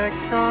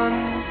connection,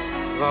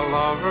 the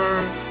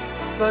lovers,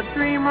 the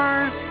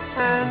dreamers,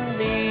 and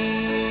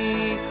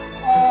me.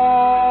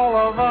 All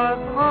of us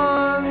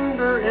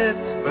under its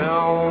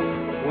spell,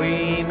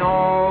 we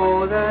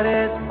know that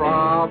it's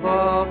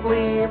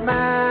probably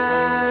magic.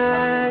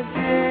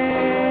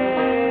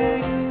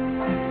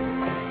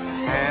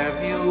 Have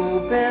you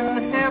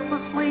been half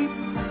asleep,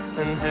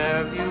 and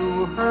have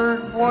you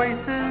heard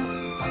voices?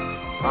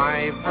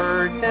 I've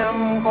heard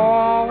them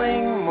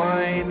calling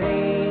my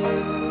name.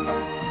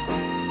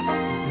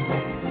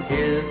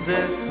 Is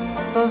this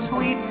the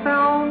sweet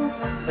sound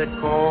that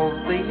calls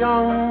the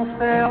young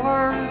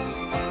sailor?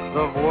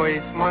 The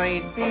voice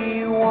might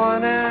be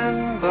one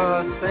and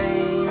the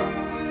same.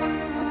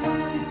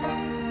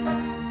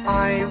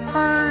 I've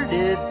heard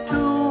it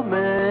too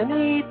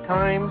many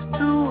times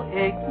to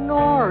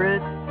ignore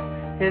it.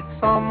 It's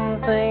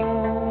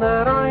something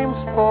that I'm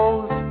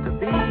supposed to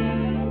be.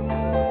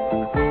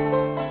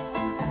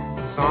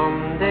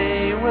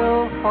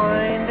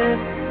 find it,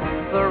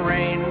 the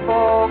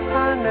rainbow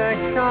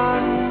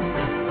connection,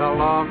 the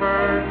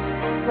lovers,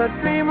 the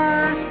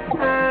dreamers,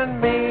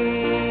 and me.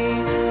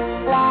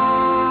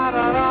 La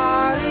da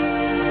da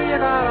dee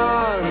da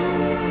da doo,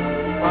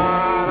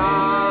 la da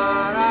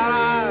da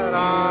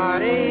da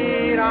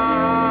dee da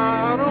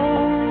doo.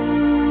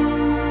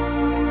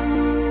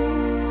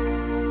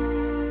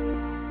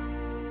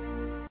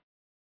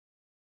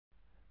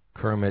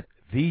 Kermit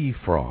the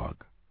Frog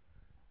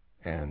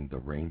and the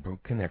Rainbow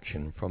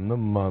Connection from the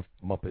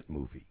Muppet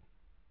movie.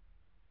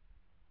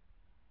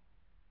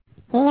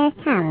 Here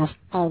comes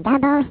a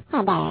double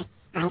header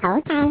on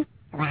Old Time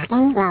Rock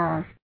and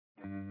Roll.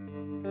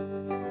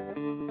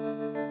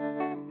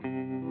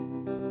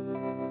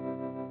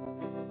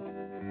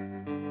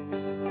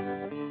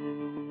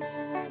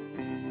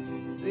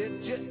 Did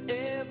you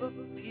ever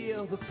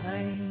feel the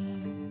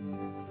pain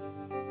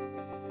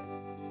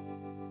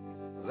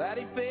that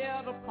he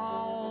felt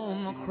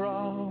upon the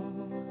cross?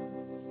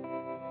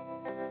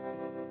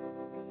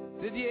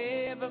 Did you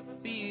ever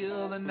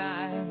feel the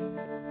knife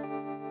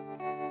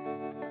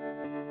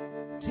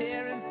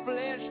tearing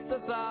flesh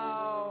that's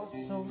all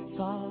so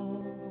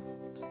soft?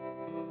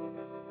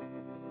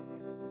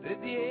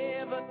 Did you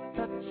ever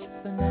touch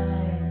the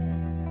knife?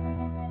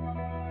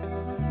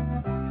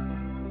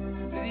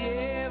 Did you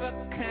ever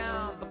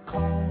count the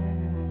cost?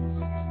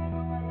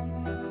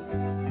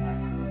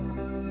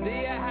 Do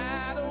you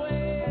hide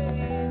away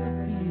the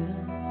fear?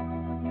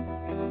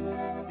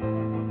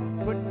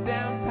 Put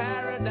down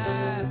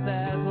paradise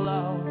as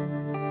lost.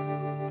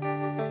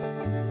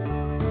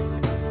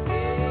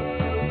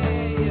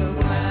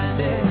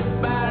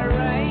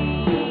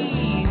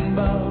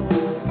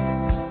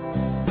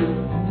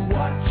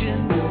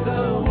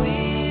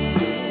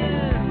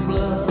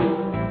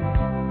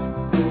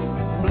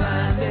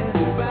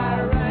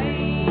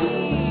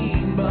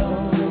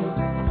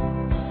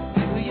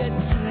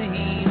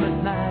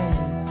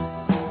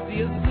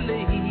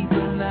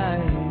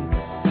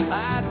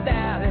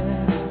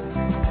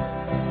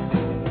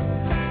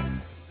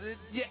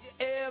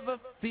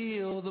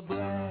 Feel the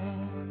blast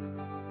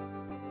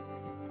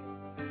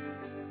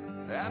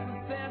as the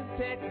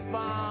Semtex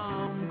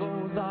bomb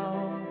goes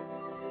off.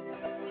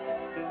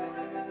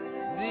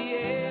 Do you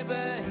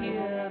ever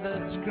hear the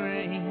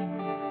scream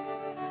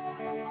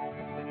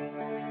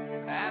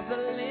as the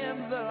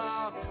limbs are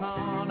all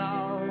torn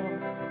off?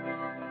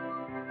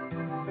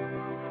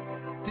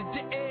 Did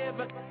you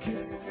ever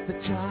kiss the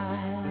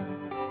child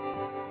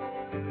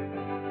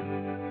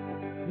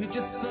who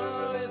just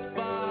saw his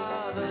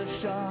father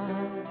shot?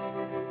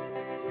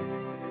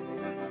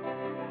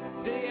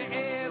 Do you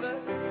ever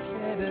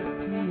shed a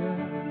tear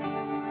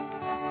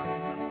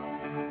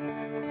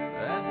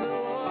as the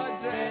war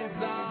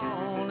drags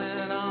on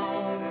and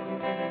on?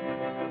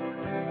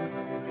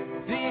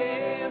 Do you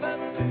ever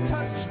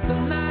touch the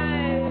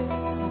knife,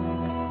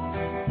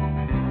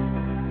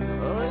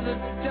 or is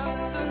it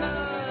just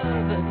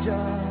another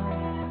job?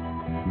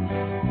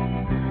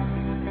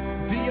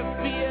 Do you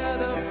fear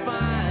the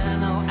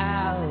final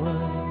hour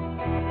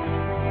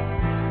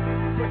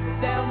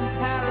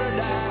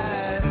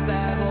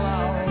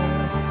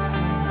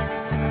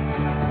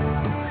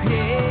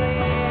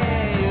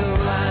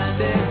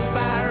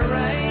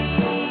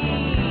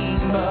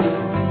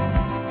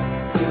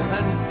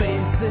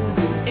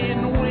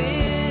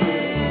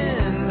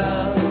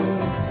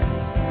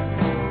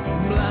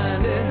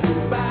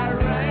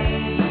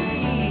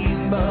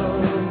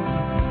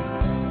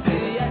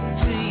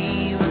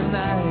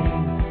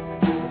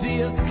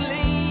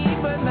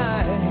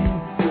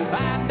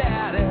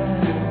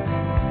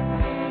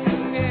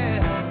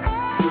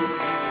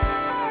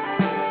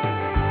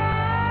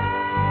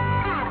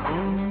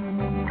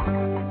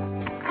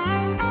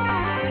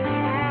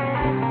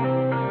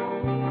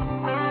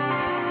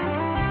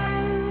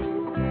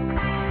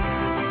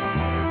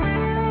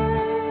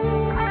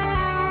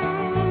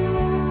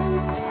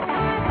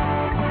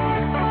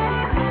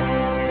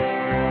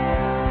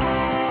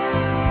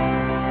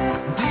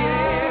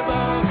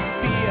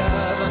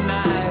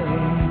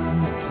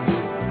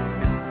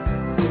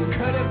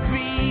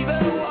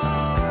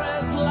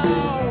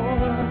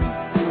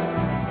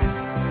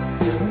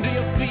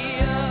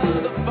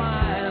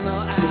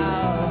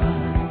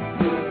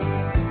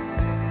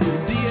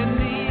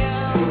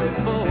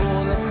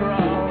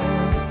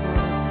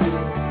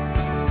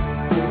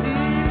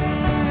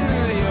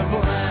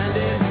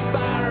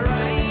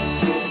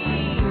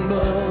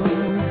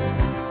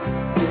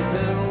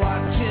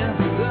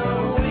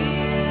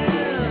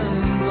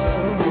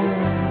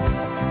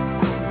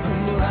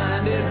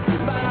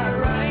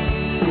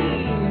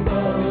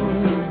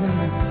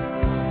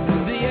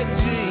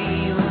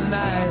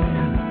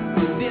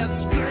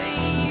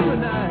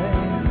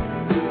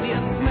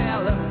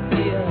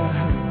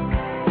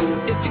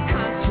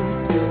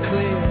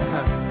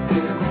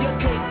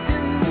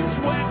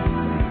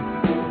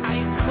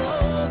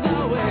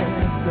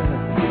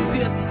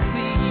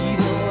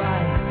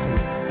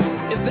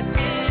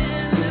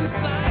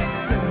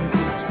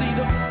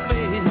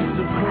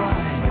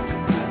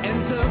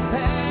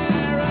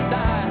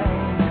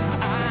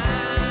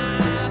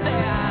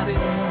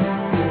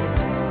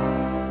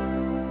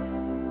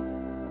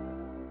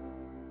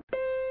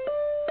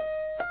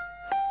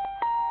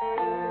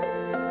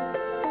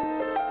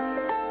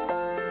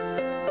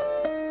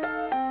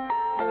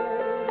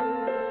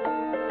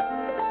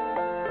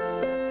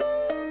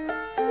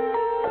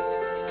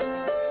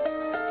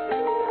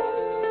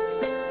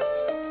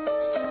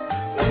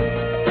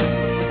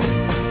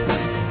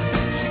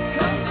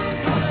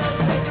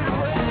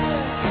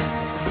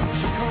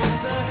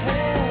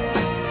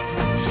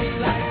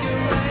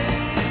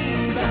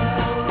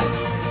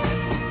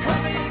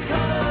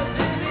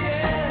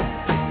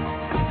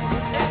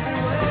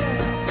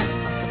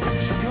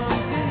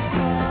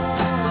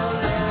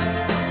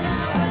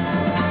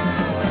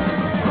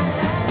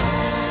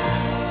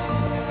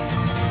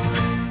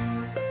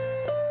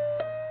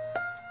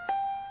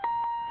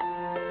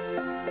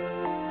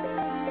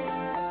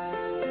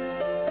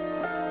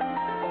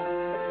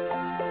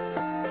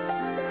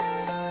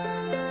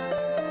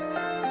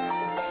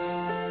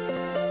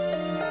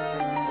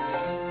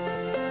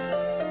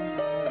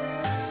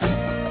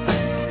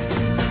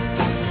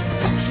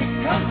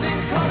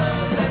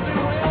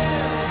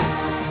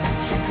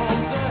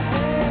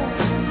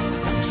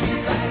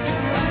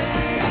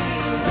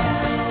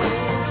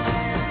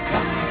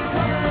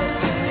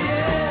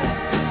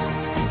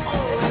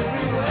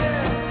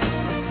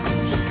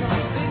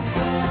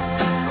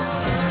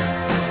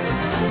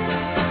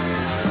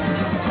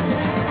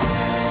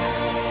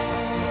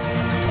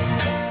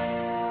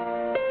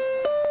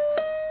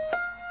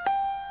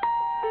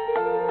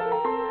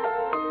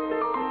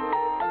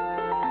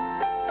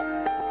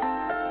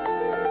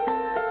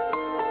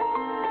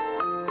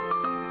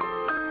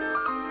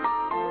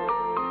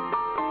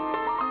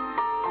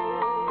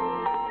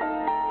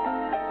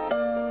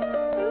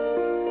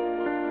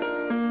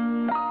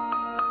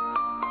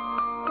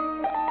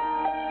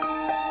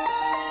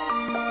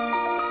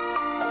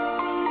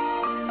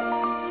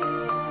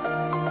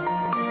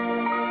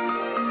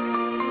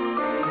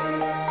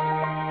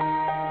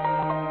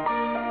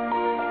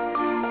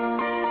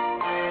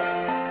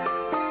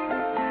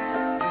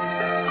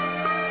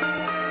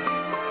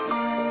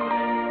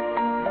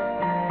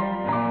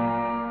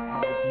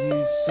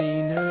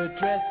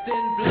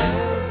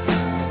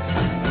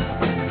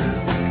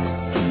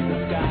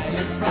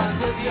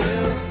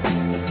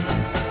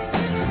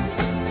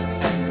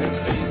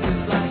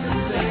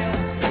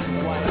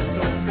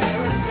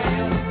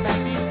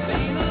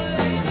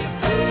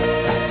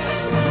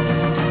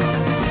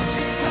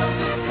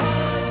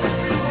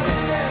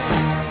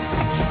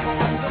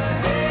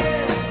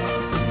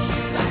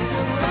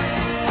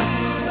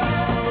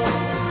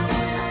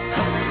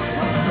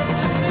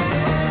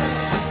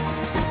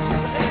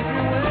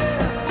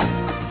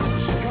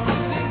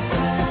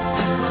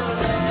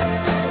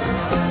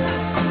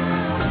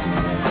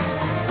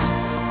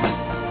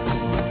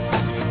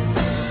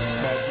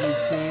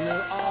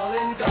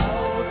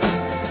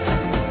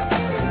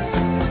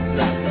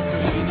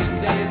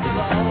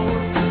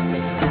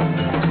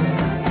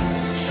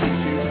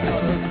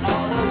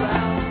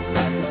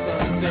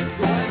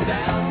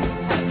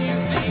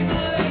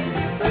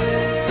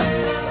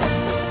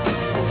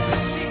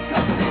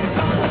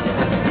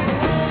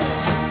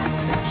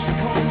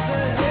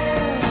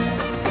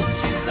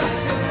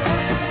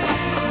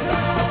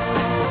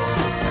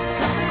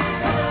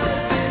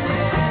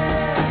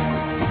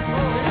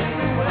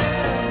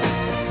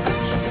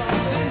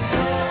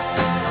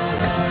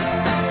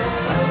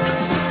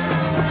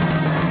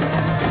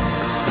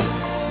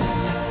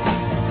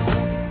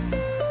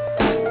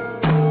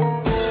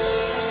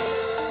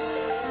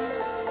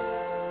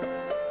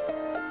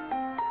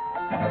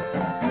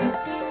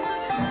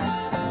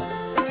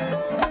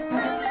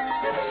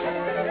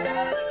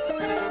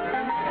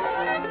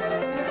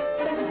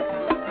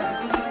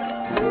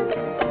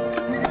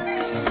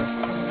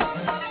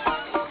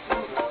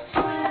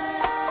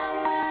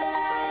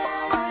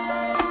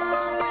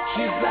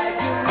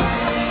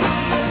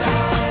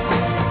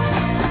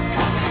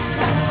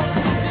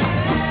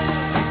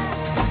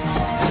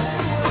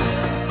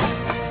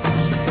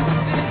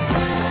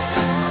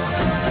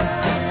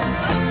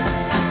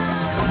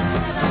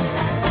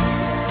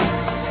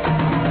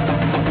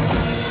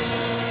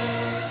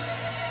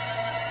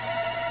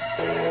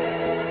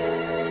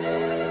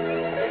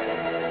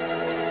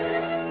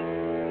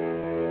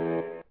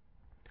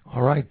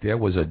there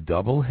was a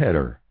double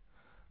header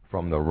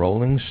from the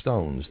Rolling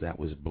Stones. That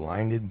was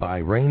Blinded by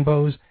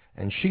Rainbows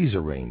and She's a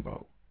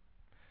Rainbow.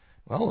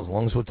 Well, as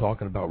long as we're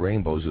talking about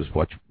rainbows is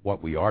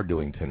what we are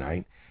doing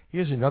tonight,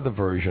 here's another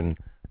version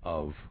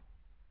of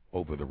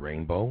Over the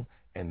Rainbow,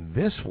 and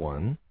this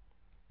one,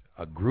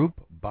 a group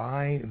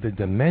by The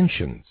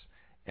Dimensions.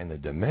 And The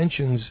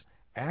Dimensions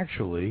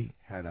actually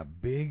had a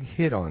big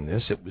hit on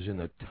this. It was in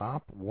the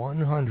top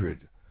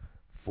 100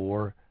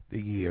 for the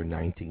year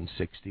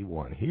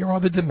 1961. Here are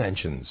The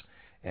Dimensions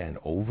and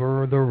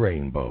Over the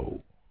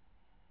Rainbow.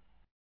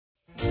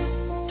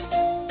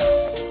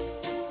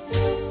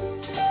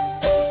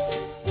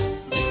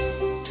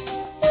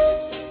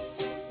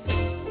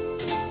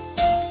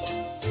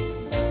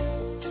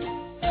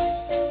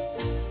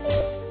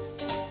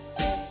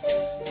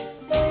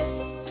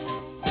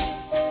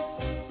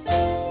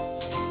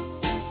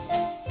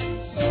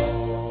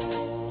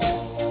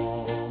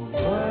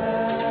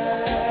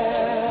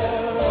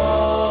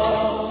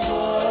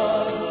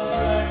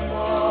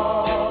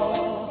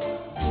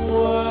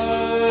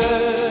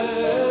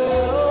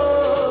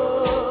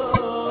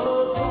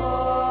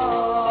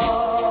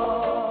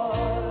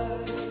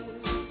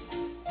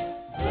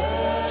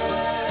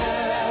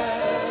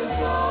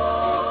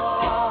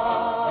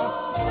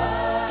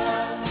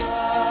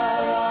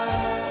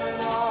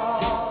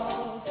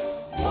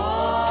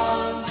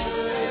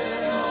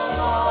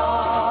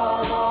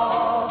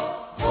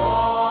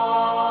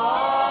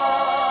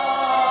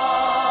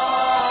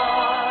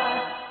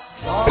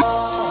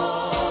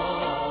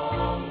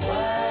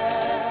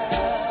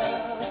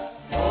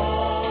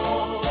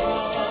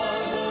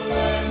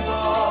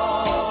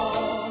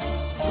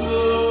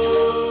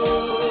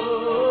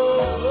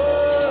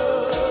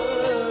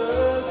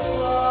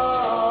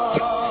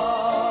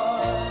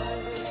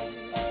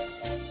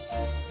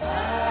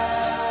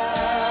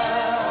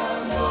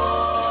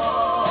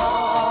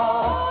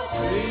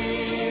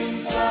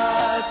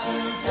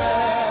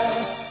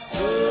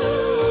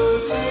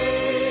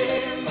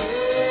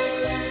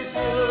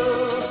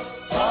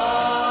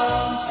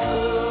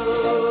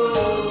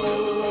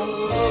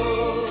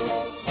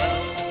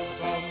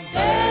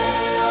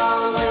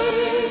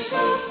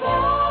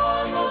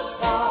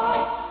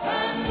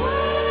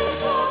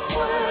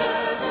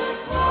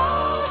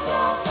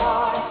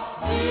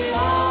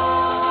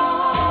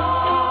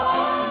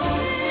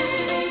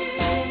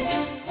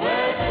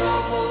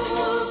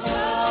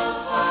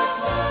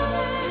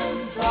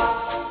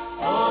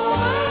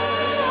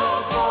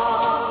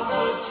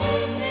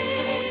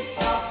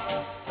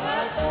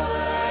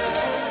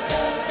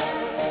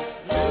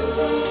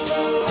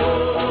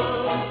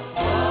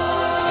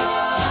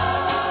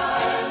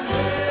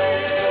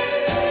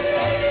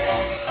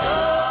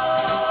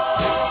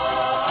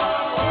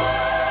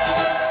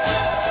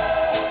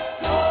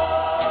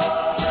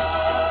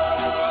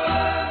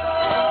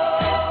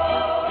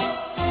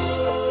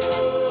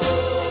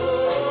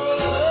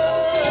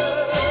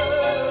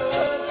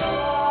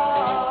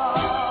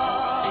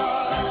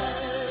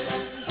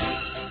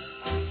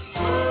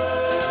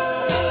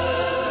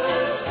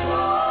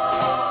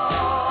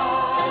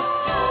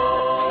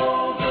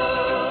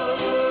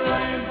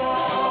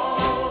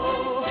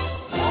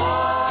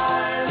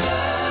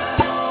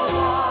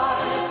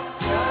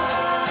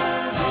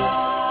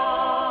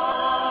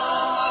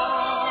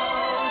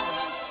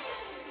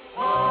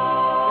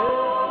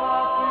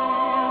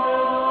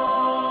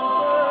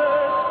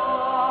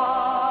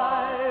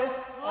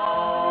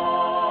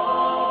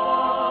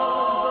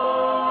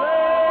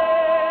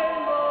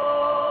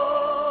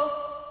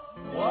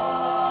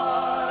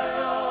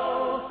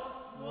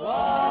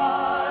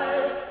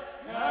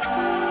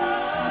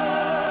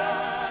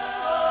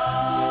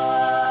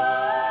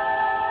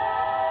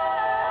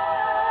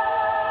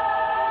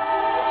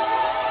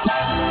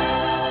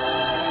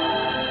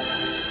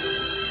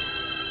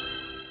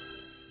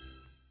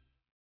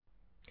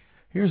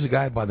 Here's a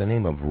guy by the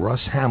name of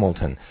Russ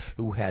Hamilton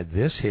who had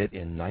this hit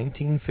in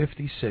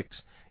 1956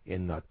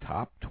 in the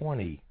top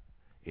 20.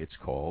 It's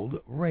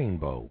called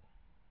Rainbow.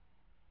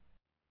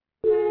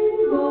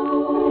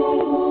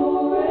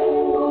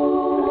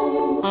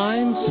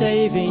 I'm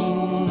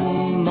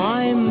saving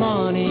my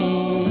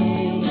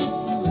money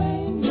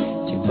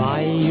to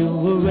buy you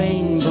a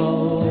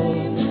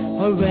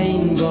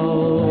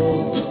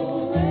rainbow,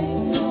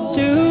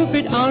 to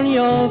fit on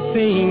your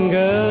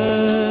finger.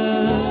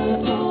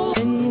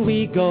 When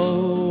we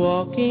go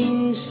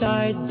walking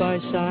side by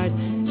side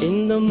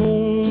in the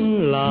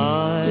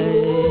moonlight,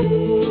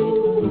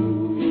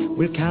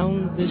 we'll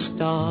count the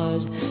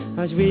stars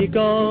as we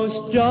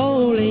go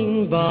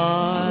strolling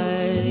by.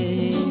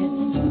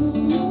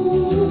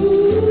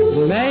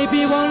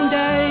 Maybe one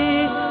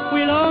day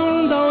we'll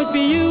own those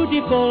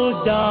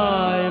beautiful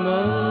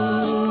diamonds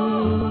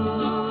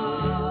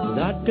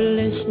that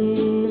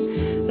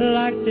glisten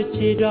like the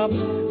teardrops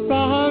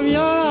from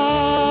your eyes.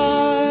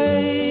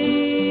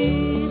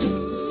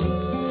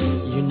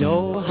 You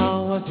know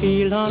how I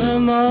feel on a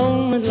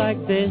moment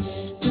like this,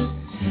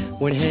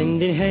 when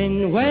hand in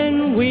hand,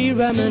 when we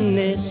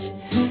reminisce.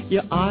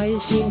 Your eyes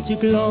seem to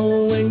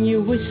glow when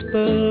you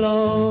whisper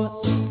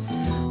low,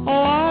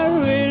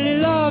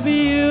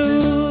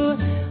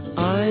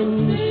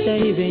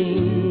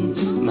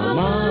 saving my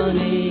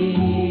money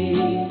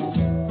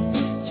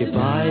to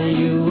buy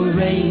you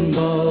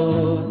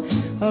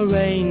a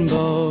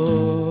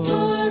rainbow,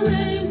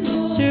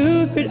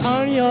 to fit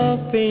on your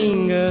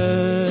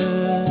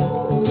finger.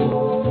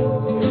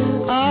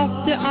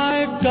 After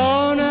I've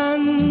gone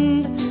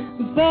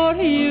and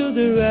bought you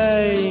the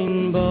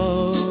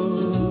rainbow,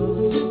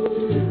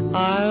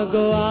 I'll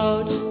go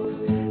out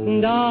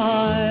and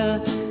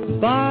I'll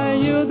buy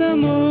you the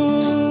moon.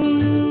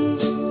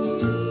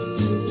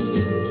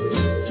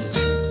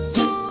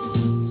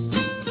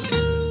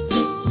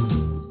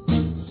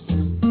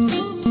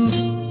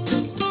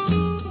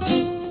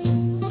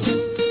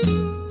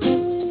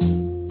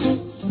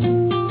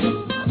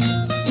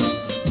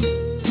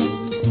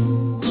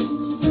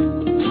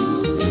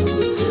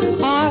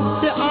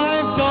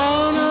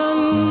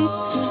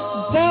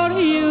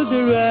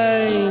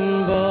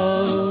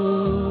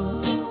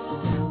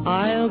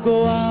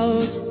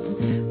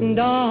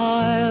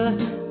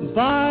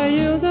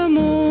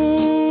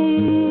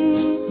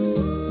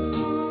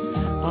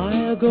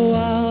 Go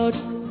out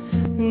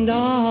and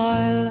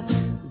I'll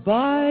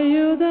buy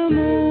you the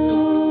moon.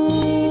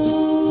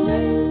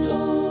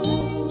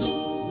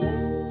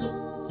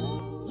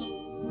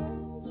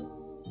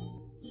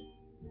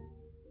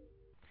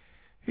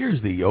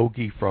 Here's the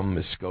Yogi from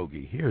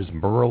Muskogee. Here's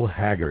Merle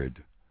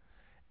Haggard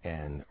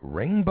and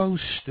Rainbow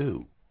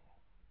Stew.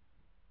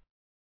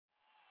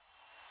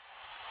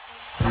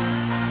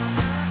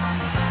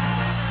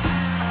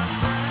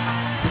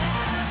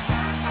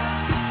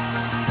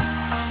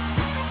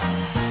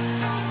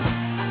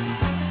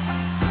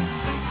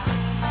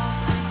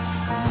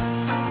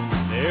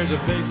 There's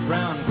a big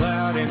brown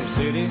cloud in the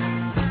city,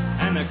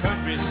 and the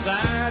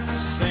countryside's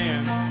a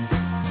sin.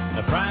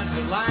 The price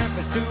of life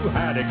is too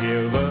high to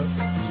give up,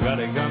 it's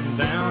gotta come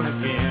down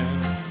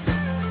again.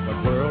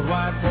 But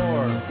worldwide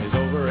war is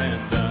over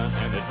and done,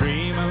 and the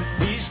dream of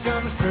peace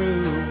comes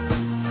true.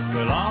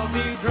 We'll all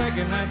be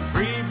drinking that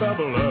free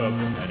bubble up,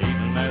 and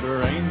eating that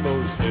rainbow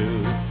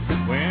stew.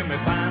 When we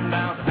find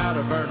out how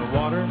to burn the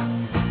water,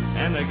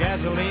 and the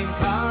gasoline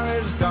car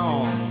is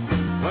gone.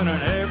 When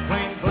an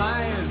airplane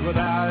flies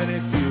without any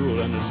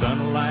fuel and the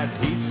sunlight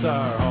heats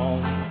our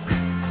home.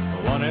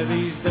 One of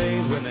these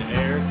days when the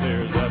air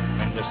clears up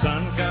and the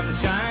sun comes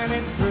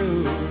shining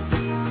through,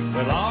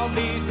 we'll all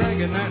be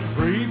drinking that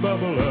free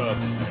bubble up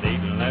and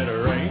eating that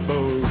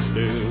rainbow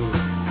stew.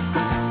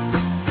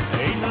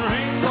 Eating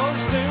rainbow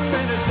stew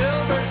in a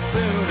silver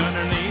spoon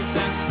underneath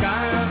that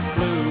sky of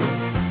blue.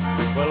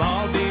 We'll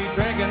all be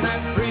drinking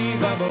that free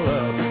bubble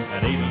up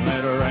and eating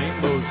that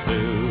rainbow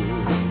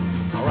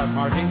stew. All right,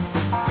 Marty.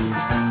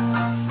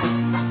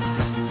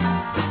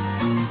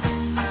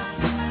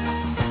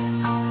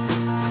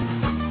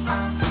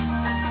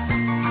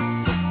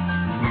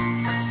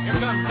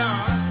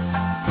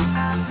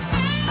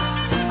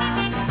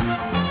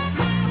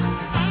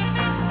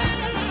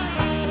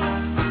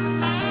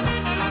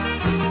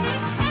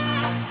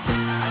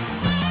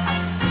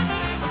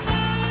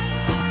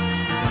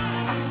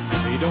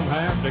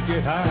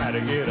 Get high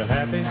to get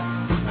happy.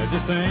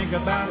 Just think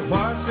about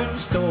what's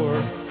in store.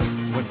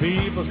 When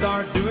people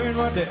start doing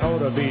what they ought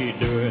to be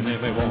doing,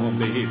 then they won't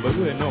be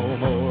booing no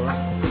more.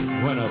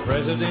 When a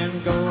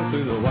president goes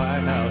through the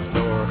White House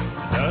door,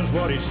 does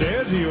what he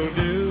says he'll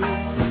do,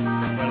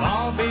 we'll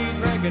all be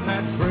drinking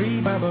that free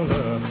bubble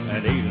up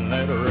and eating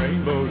that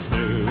rainbow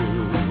stew.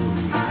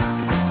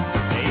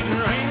 Eating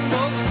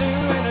rainbow stew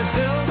in a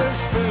silver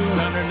spoon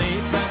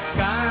underneath that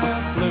sky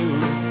of blue.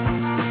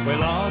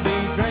 We'll all be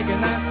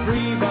drinking that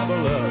free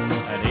bubble up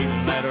and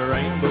eating that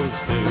rainbow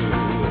stew.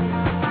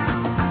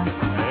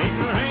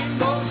 Eating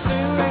rainbow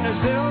stew in a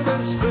silver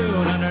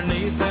spoon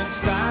underneath that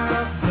sky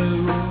of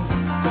blue.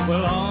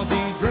 We'll all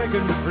be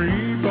drinking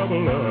free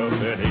bubble up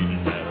and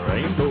eating that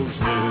rainbow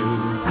stew.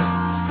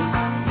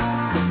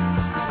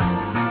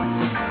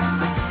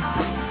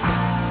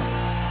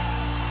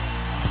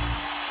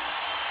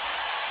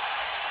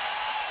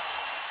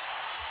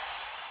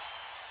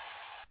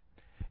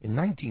 In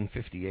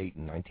 1958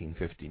 and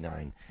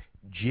 1959,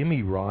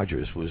 Jimmie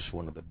Rodgers was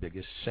one of the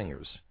biggest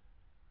singers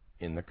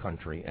in the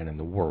country and in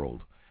the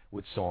world,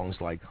 with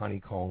songs like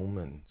Honeycomb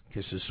and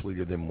Kisses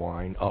Sweeter Than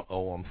Wine,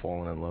 Uh-Oh, I'm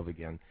Falling in Love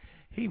Again.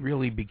 He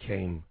really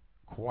became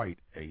quite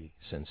a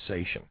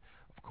sensation.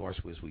 Of course,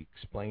 as we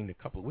explained a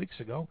couple of weeks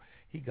ago,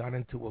 he got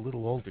into a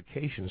little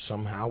altercation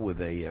somehow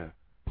with a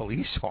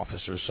police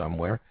officer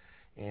somewhere,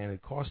 and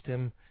it cost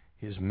him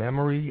his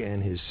memory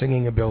and his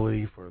singing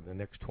ability for the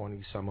next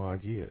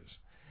 20-some-odd years.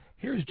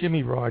 Here's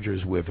Jimmie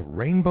Rodgers with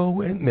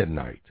Rainbow at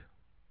Midnight.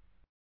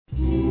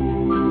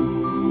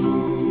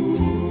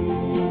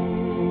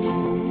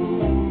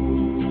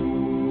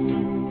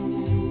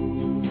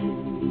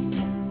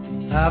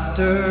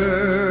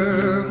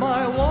 After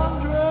my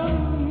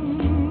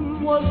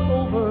wandering was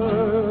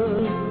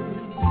over,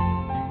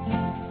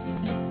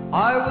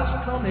 I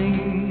was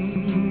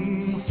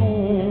coming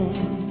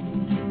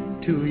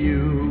home to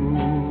you.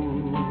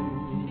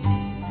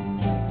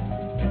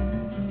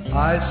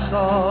 I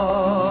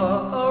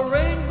saw a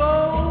rainbow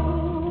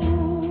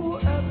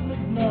at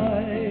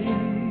midnight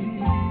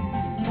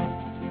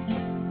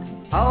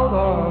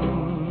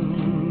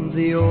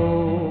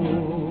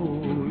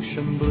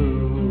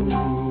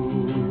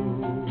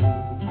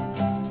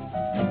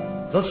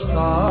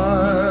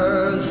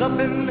stars up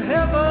in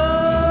heaven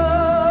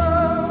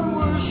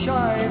were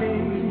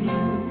shining.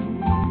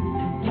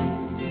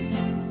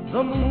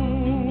 The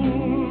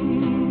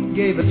moon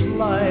gave its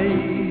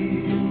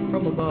light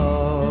from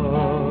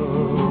above.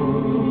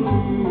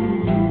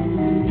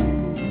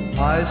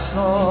 I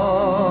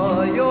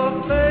saw your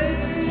face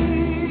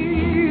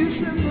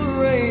in the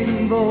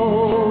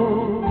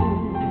rainbow.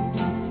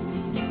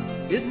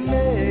 It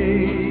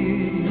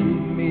made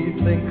me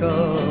think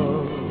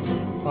of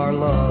our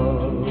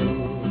love.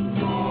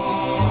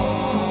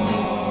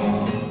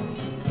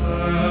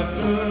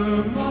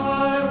 After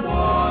my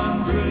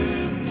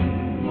wandering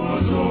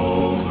was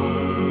over,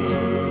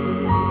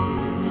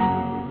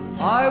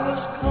 I was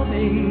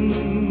coming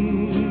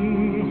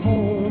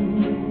home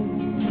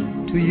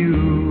to you.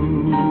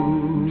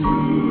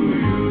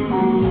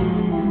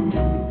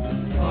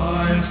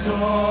 I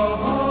saw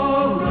a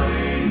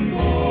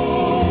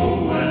rainbow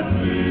at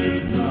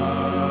midnight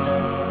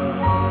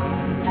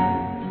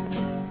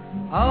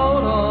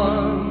out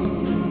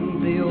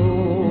on the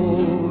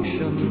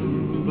ocean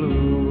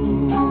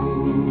blue.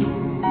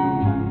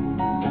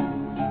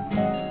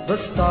 The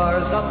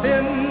stars up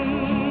in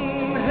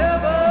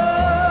heaven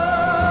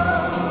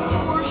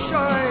were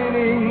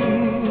shining.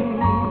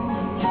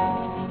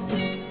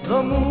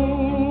 The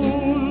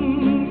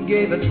moon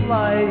gave its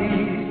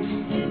light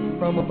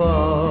from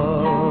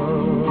above.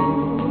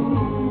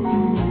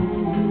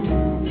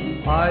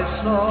 I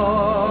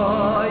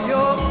saw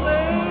your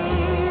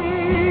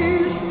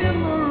face in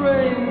the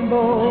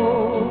rainbow.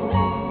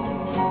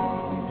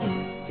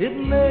 It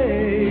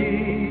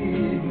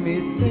made me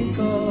think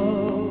of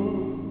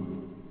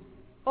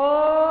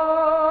our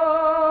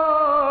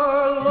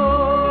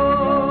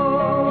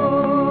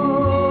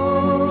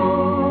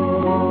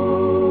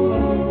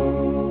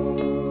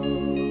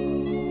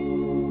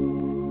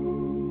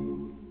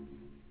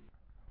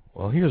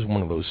Well, here's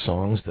one of those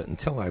songs that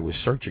until I was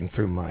searching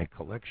through my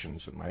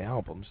collections and my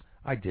albums,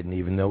 I didn't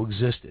even know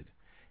existed.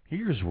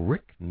 Here's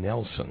Rick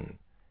Nelson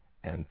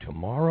and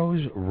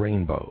Tomorrow's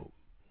Rainbow.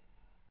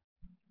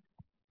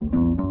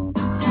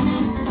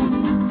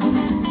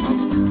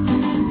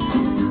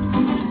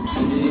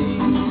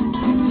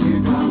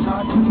 Teardrops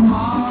are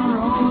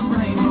tomorrow's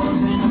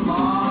rainbows, and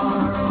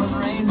tomorrow's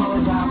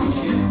rainbows I will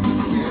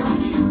share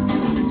with you.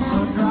 So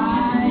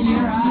dry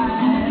your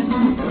eyes,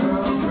 little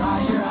girl, dry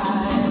your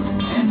eyes,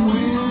 and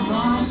we're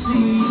gonna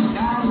see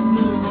skies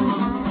blue.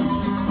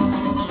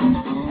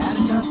 Had a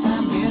tough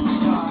time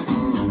getting started,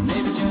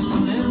 maybe just a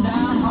little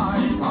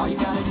downhearted. All you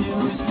gotta do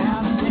is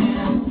count to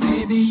 10.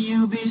 Maybe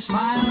you'll be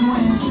smiling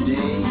when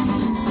today.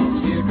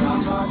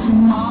 Teardrops are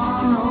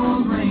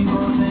tomorrow's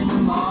rainbows, and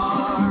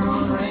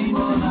tomorrow's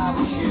rainbows I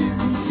will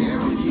share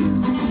with you.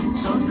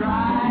 So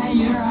dry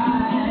your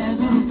eyes,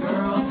 little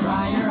girl,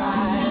 dry your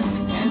eyes,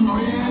 and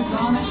we're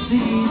gonna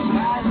see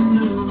skies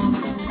blue.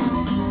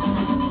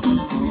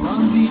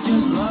 Gonna be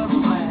just love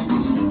and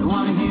gladness, don't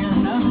wanna hear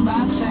nothing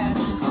about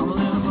sadness. Come a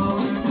little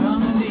closer,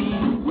 come to me.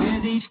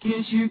 With each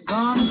kiss you're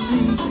gonna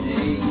see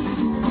today.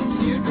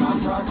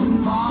 Teardrops are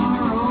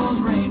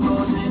tomorrow's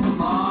rainbows, and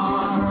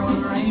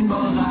tomorrow's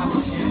rainbows I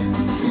will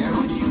share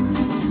with you.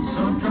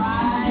 So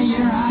dry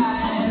your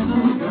eyes,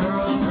 little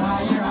girl,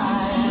 dry your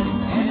eyes,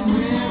 and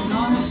we're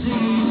gonna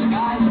see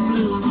skies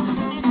blue.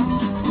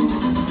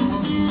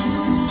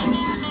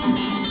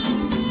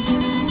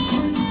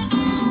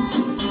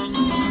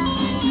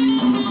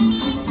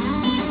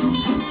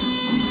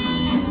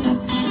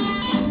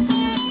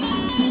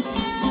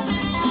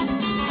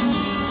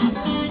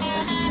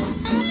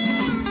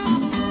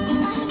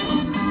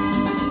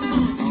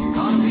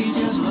 Gonna be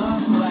just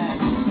love and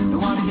gladness,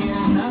 don't wanna hear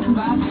nothing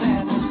about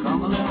sadness.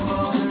 Come a little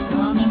closer,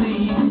 come to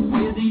me.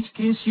 With each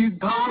kiss you're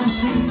gonna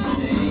see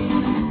today.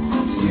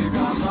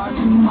 Teardrops are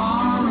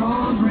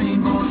tomorrow's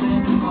rainbows,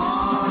 and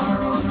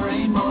tomorrow's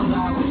rainbows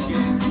I will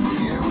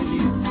share with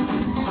you.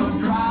 So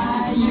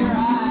dry your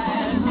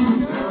eyes, little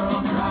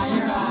girl, dry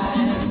your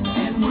eyes,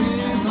 and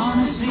we're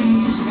gonna see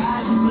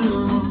skies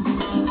blue.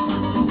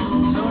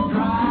 So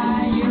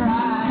dry your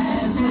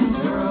eyes, little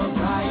girl,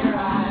 dry your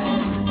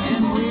eyes,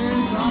 and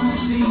we're gonna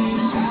see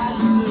skies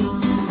blue.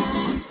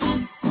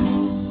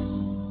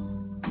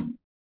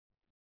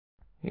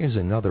 Here's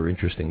another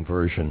interesting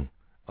version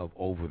of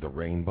Over the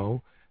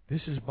Rainbow.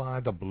 This is by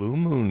the Blue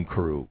Moon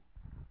Crew.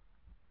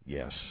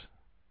 Yes,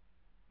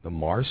 the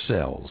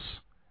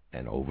Marcells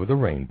and Over the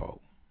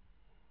Rainbow.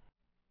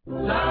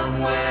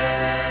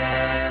 Somewhere,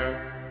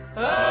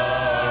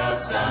 oh,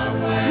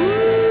 somewhere.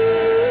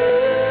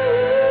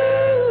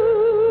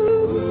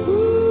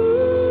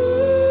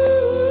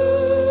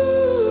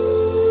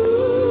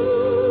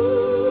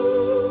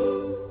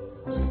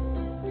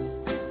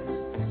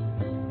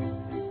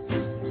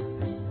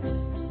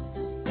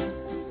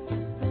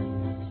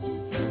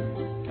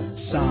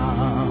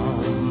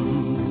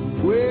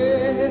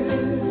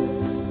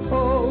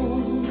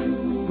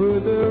 Over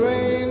the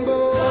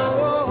rainbow,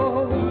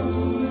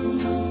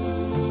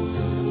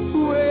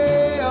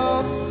 way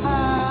up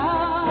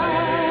high,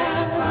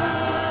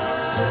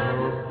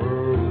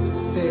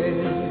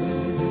 there's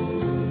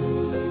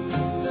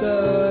the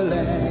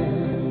land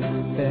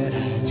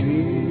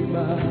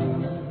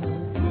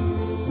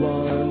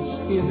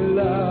once in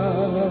lullaby.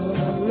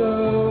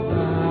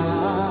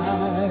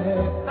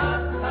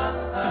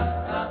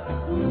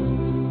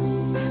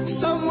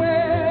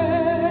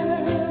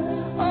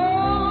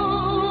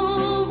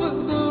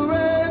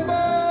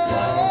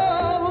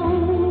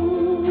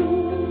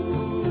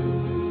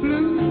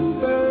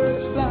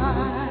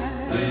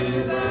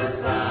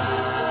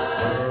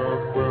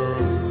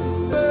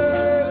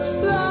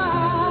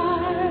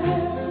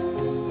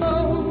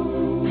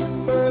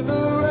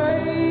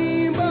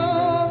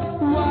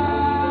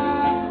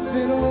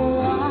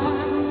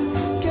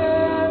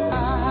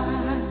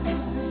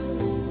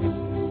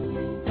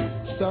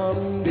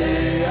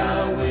 Someday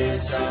I'll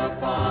wish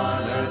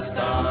upon a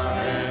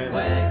star and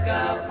wake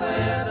up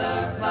where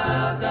the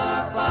clouds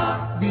are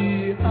far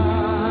behind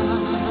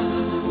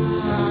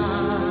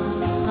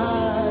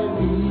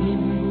me,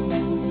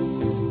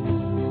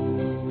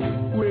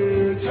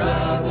 where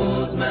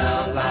troubles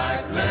melt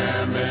like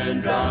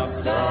lemon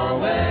drops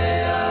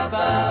away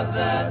above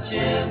the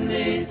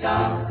chimney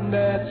top.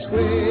 That's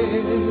where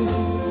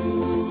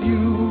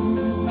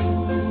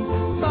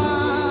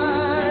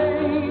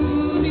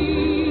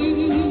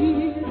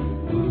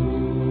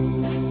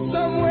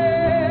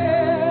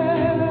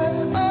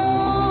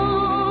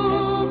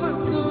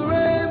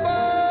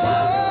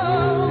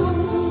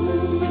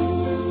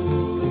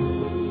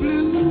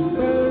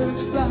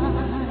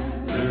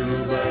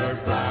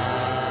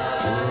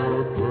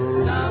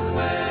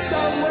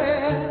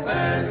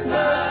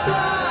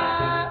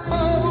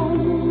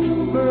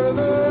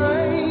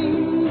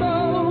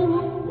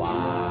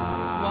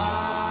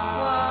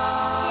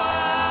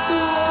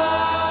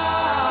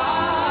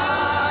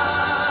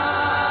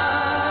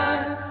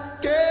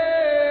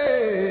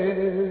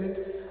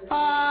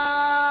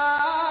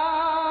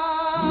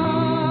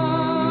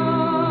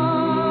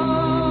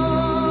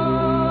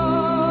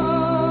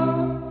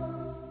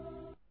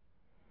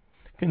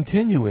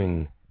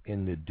Continuing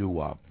in the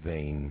doo-wop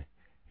vein,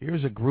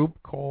 here's a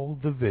group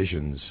called The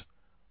Visions.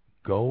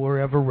 Go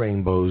wherever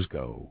rainbows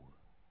go.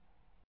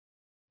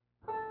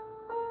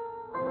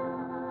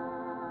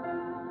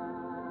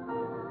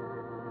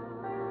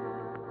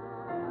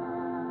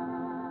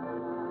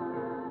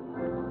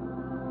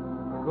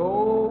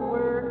 go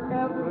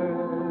wherever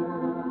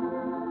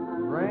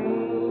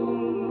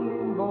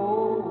rainbows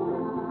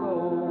go,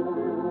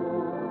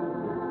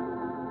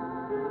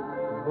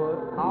 but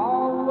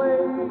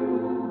always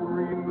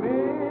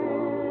remember,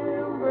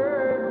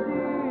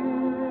 dear,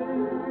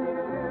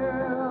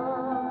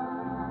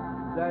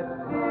 that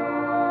if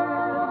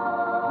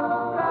the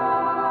sky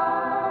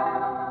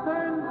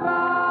turns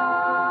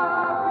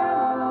dark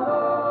and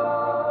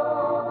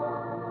low,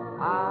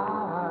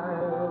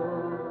 I'll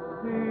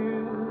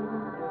still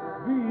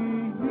be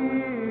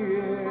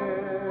here.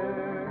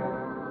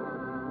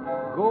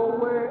 Go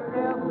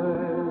wherever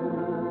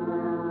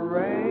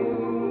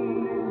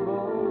rainbows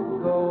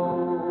go,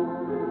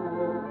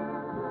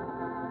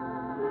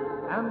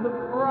 and the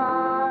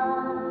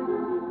prize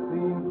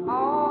seems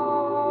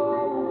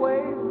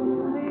always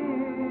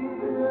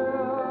near.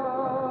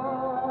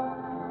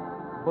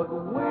 But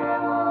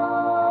when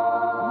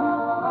you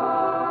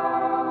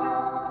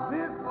find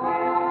this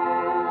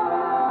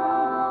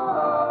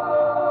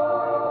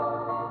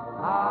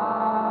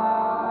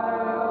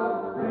I'll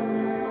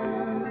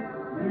still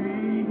be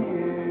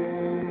here.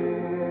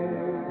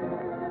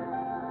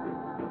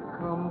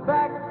 Come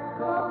back,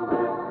 come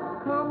back,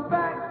 come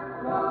back,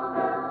 come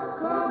back,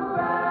 come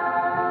back.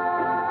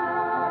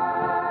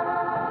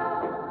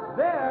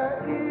 There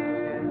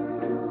is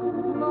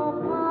no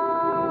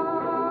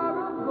part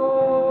of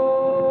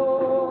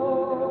gold.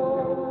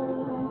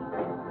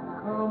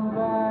 Come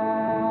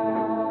back,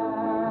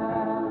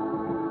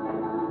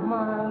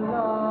 my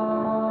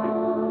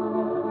love,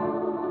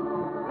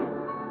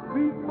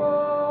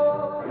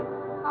 before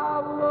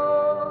our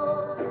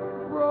love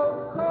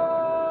grows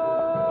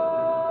cold.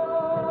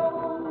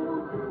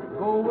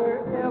 Go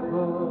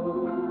wherever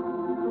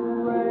the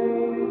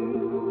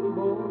rainbows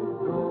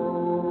go,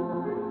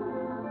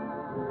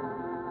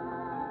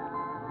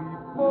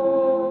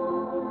 before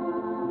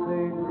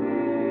they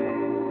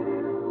disappear.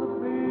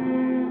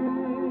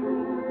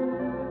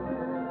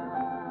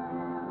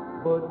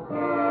 But if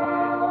you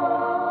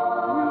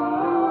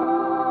lose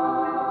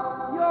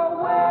your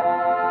way,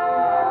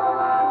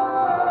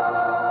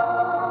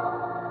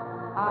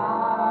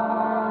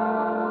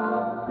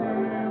 I'll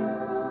still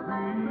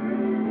be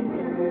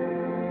here.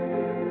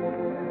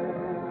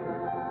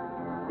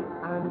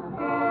 And if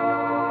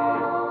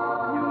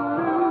you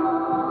lose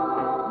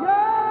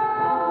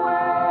your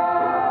way,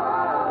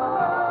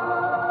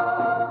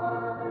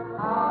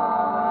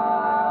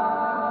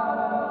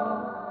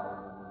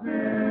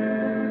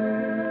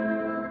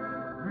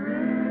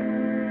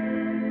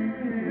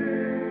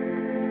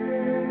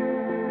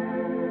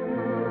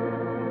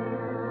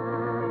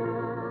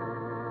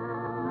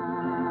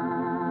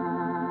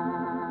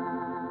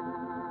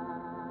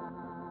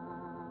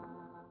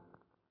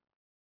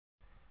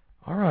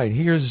 All right,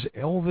 here's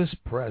Elvis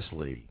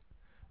Presley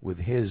with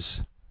his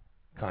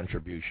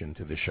contribution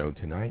to the show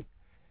tonight.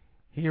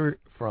 Here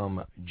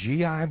from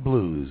GI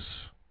Blues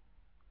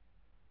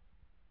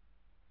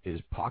is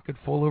Pocket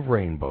Full of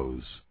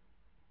Rainbows.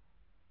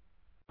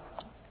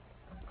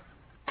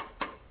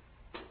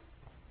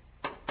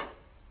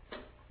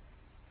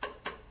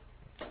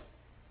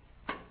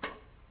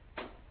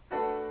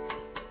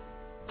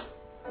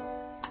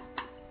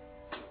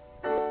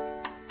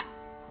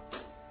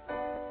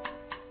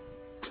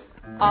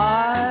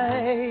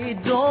 I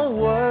don't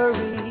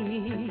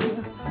worry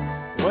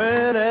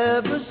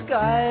whenever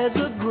skies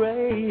are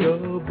gray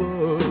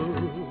above.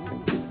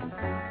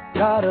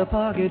 Got a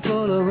pocket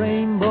full of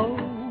rainbows,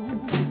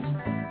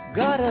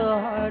 got a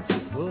heart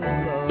full of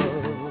love.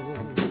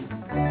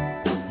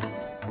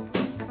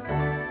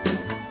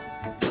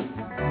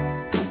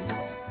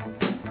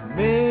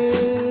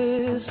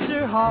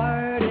 Mr.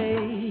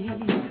 Heartache,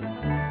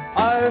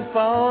 I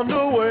found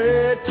a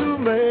way to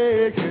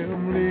make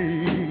him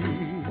leave.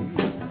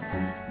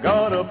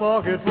 Got a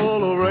pocket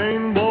full of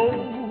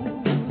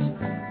rainbows,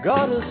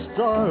 got a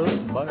star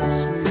up my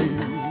sleeve.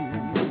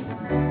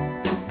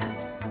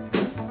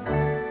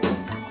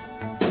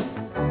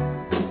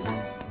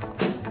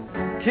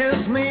 Kiss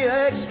me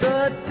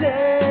extra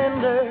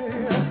tender,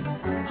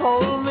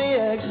 hold me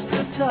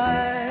extra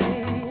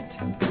tight,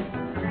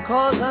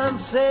 'cause I'm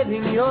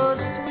saving your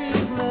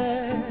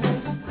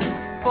sweetness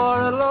for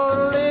a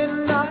lonely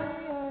night.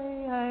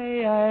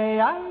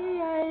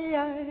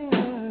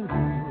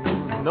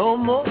 No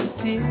more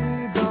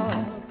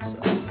teardrops,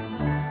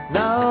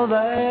 now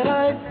that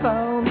I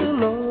found a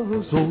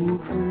love so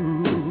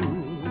true.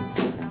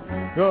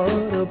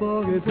 Got a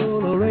pocket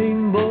full of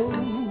rainbows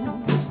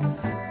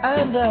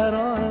and an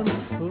arm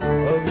full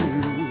of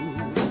you.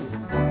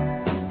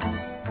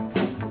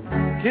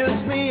 Kiss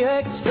me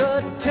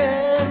extra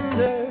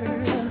tender,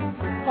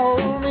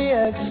 hold me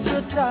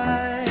extra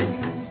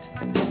tight,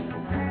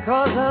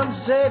 'cause I'm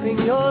saving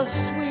your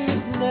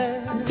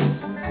sweetness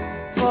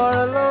for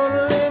a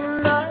lonely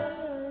night.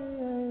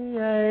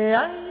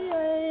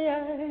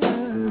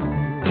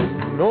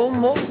 No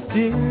more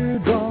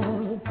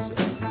teardrops,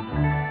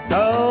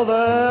 now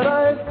that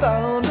I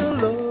found a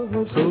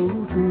love so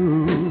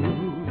true.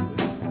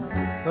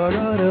 I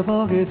got a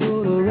pocket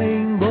full of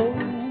rainbows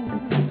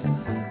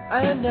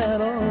and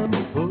an arm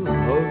full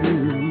of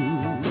you.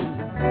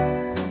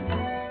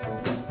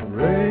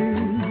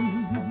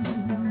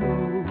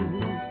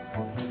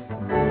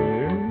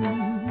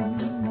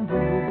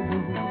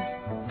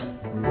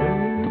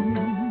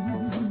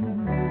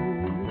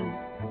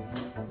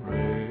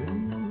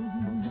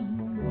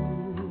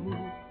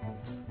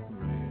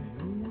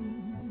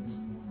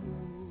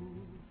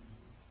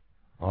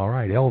 All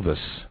right,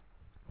 Elvis,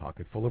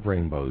 Pocket Full of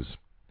Rainbows.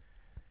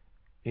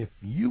 If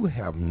you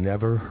have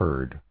never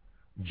heard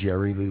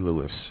Jerry Lee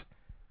Lewis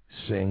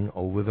sing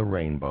Over the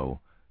Rainbow,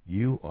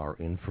 you are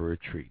in for a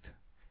treat.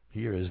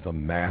 Here is the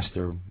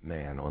master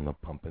man on the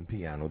pumping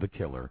piano, the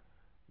killer,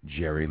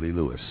 Jerry Lee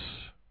Lewis.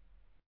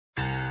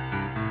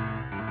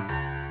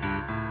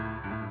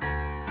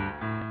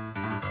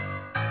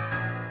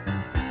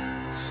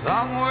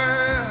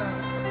 Somewhere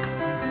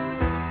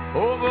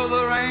over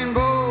the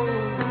rainbow,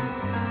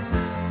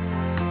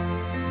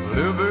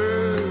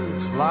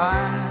 bluebirds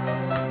fly.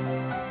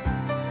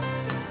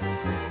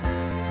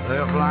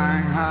 They're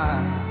flying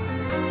high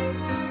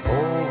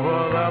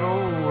over that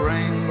old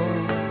rainbow.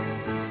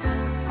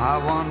 I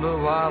wonder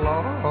why,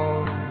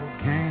 Lord,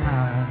 can't I?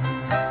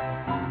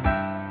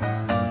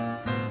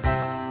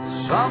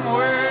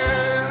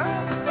 Somewhere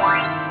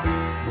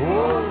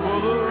over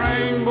the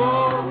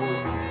rainbow,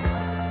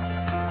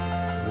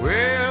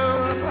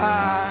 we'll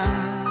find.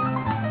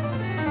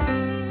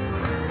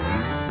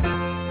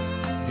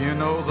 You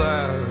know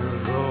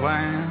there's a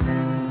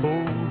land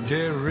old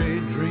Jerry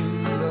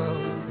dreamed of,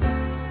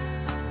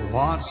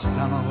 once in a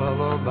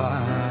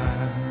lullaby.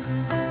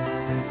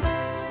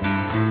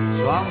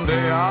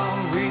 Someday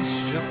I'll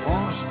reach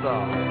upon a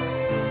star,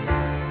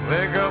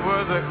 wake up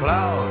with the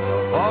clouds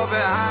fall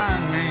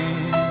behind me.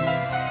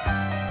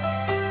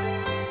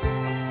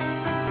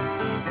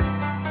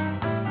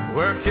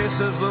 Where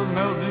kisses are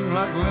melting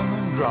like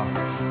lemon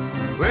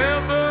drops, way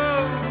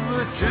above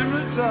the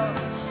chimney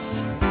tops.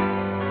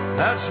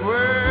 That's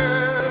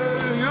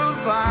where you'll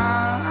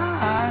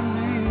find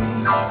me.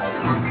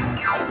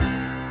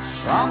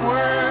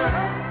 Somewhere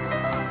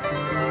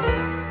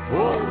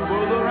over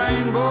the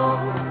rainbow,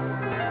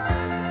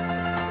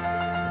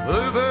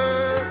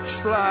 bluebirds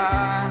fly.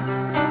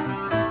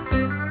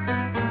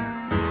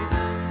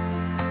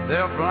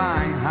 They're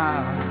flying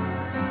high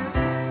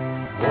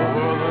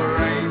over the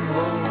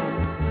rainbow.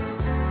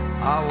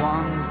 I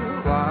wonder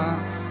why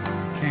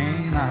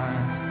can't I?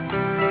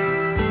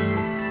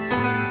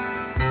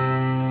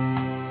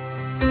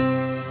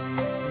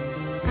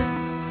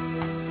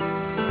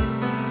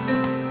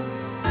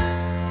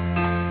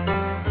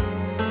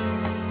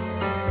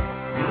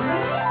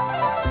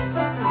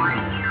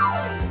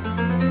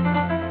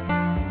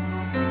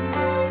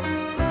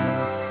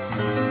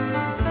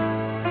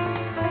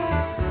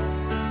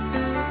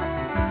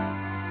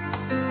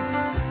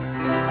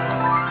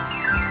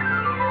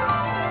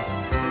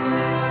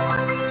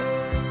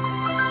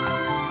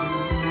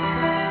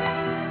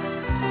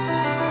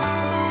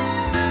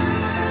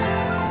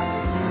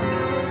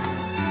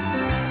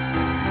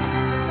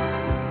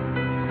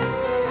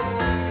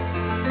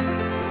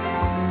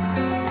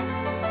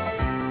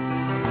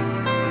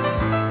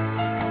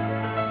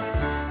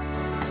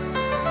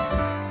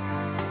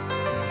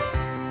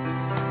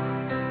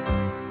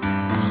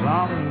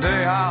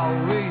 I'll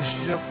wish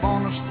upon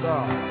a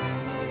star,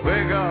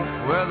 wake up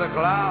where the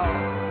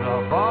clouds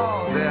are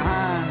far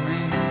behind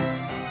me.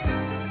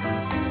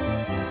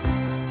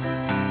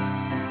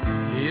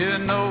 You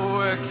know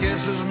where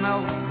kisses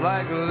melt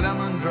like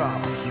lemon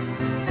drops,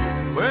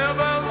 where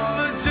above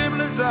the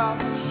chimney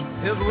tops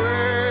is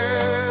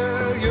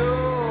where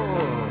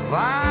you'll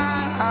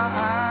find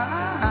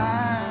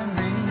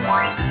me.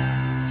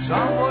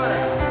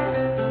 Somewhere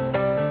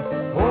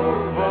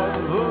over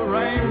the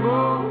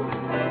rainbow,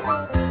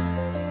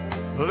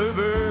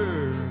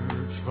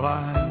 bluebirds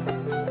fly.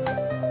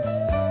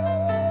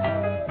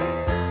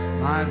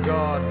 My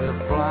God,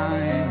 they're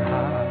flying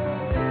high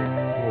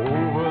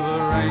over the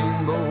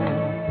rainbow.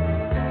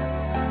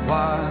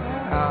 Why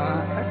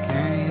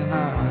can't I?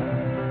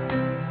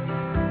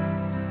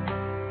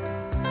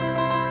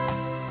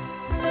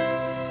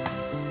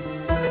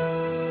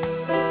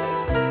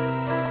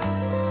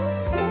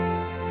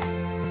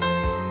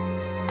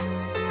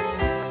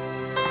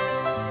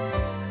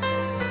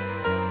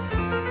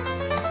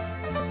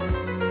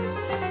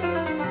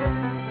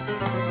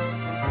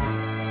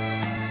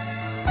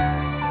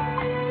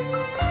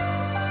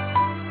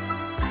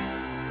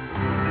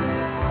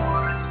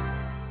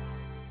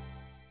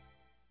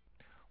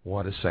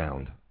 What a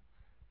sound.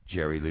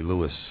 Jerry Lee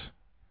Lewis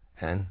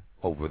and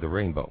Over the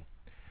Rainbow.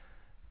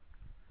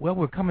 Well,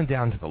 we're coming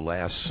down to the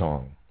last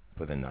song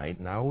for the night,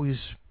 and I always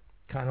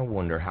kind of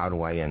wonder, how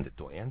do I end it?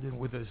 Do I end it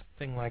with a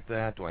thing like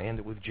that? Do I end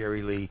it with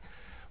Jerry Lee?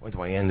 Or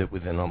do I end it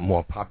with a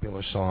more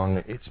popular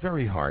song? It's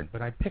very hard,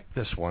 but I picked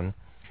this one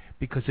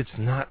because it's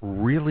not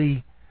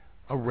really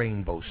a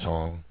rainbow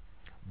song,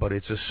 but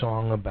it's a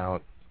song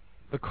about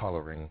the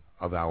coloring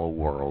of our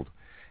world.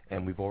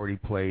 And we've already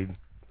played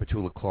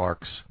Petula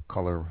Clark's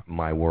Color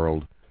My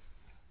World,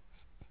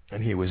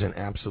 and here was an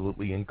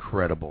absolutely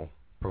incredible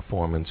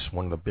performance,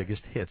 one of the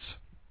biggest hits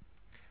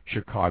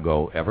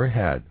Chicago ever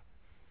had.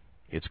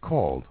 It's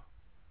called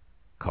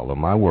Color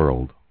My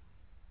World.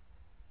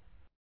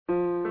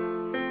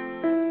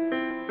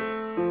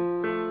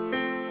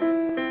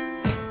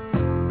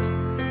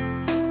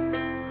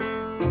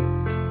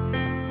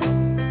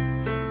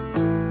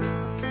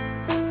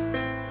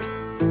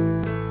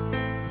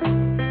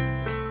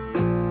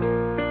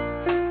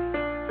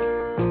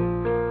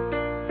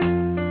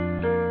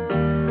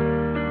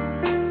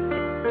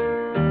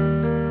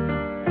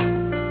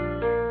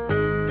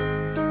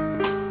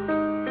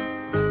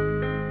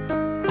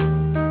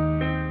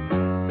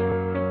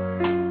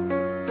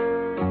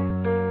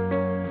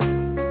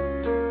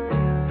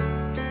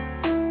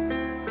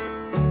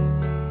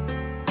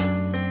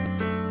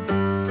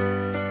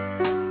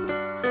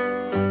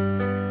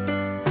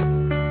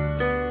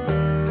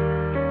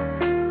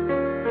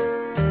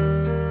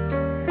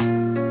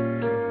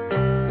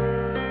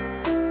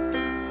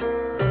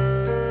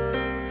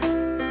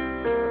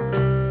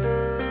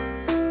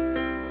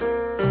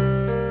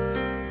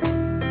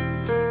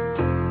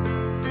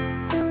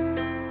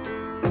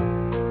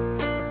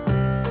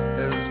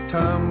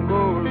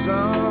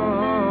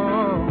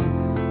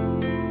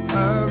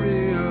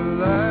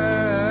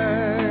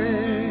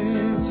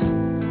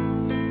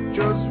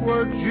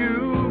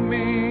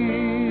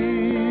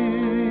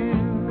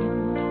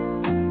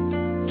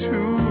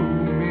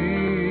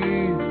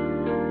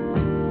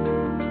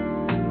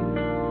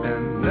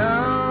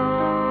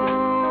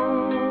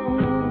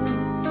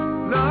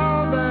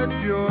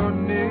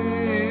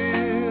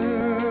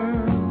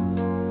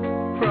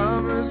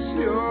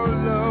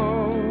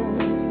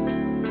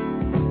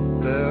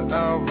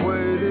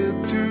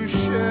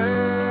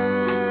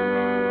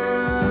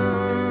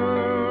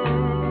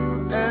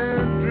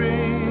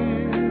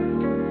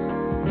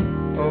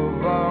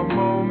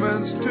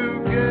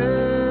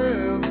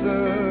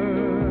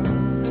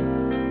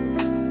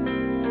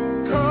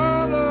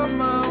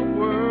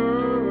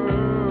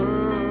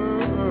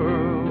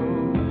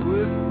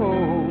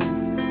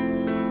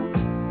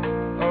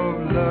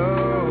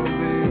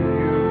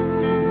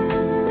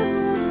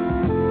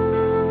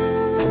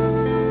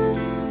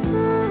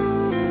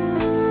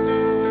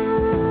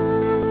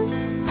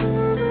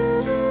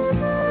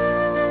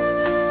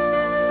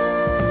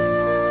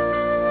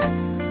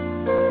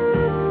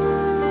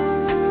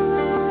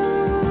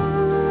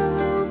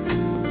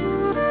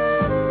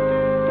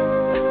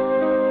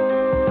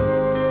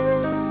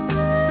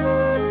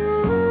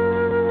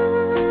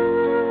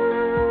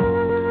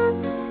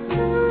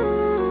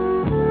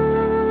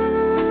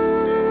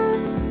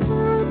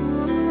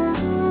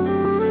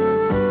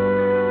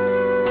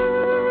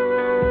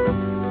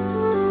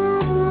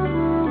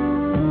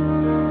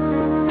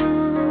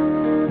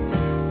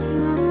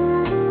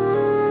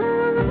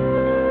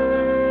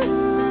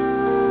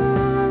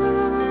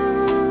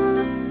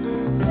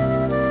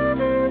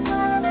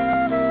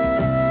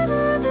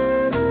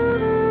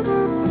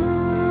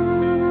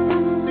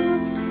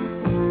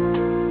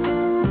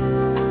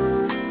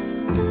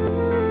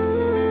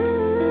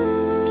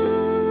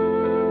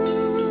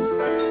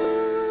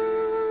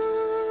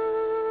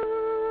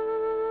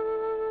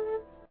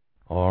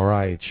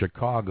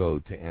 Chicago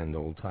to end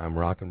old-time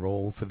rock and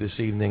roll for this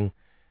evening.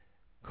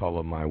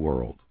 Color My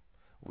World.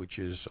 which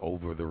is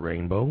Over the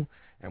Rainbow,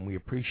 and we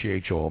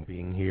appreciate you all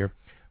being here.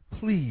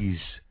 Please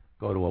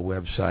go to our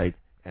website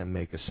and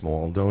make a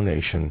small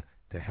donation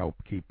to help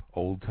keep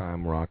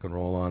old-time rock and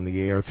roll on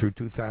the air through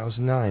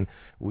 2009.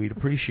 We'd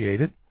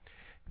appreciate it.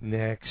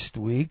 Next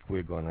week,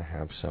 we're going to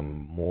have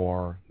some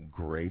more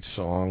great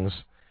songs.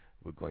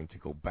 We're going to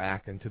go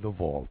back into the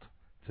vault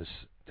to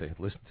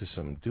listen to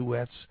some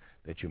duets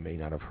that you may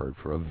not have heard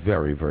for a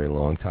very, very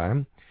long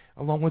time,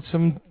 along with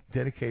some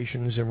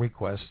dedications and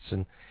requests,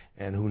 and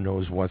who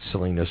knows what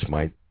silliness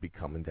might be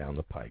coming down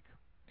the pike.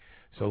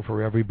 So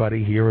for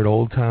everybody here at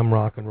Old Time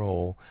Rock and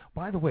Roll,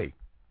 by the way,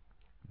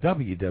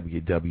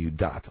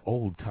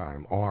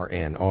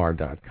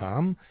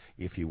 www.oldtimernr.com.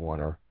 If you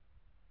want to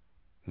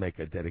make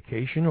a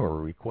dedication or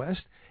a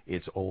request,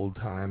 it's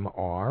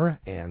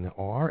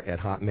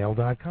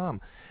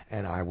oldtimernr@hotmail.com,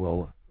 and I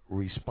will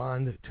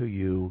respond to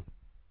you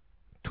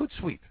tout de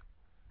suite,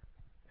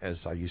 as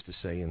I used to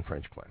say in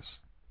French class,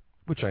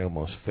 which I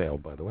almost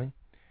failed, by the way.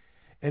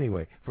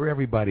 Anyway, for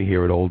everybody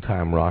here at Old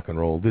Time Rock and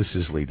Roll, this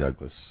is Lee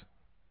Douglas.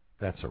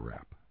 That's a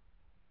wrap.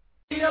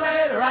 See you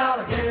later,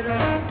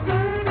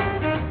 alligator.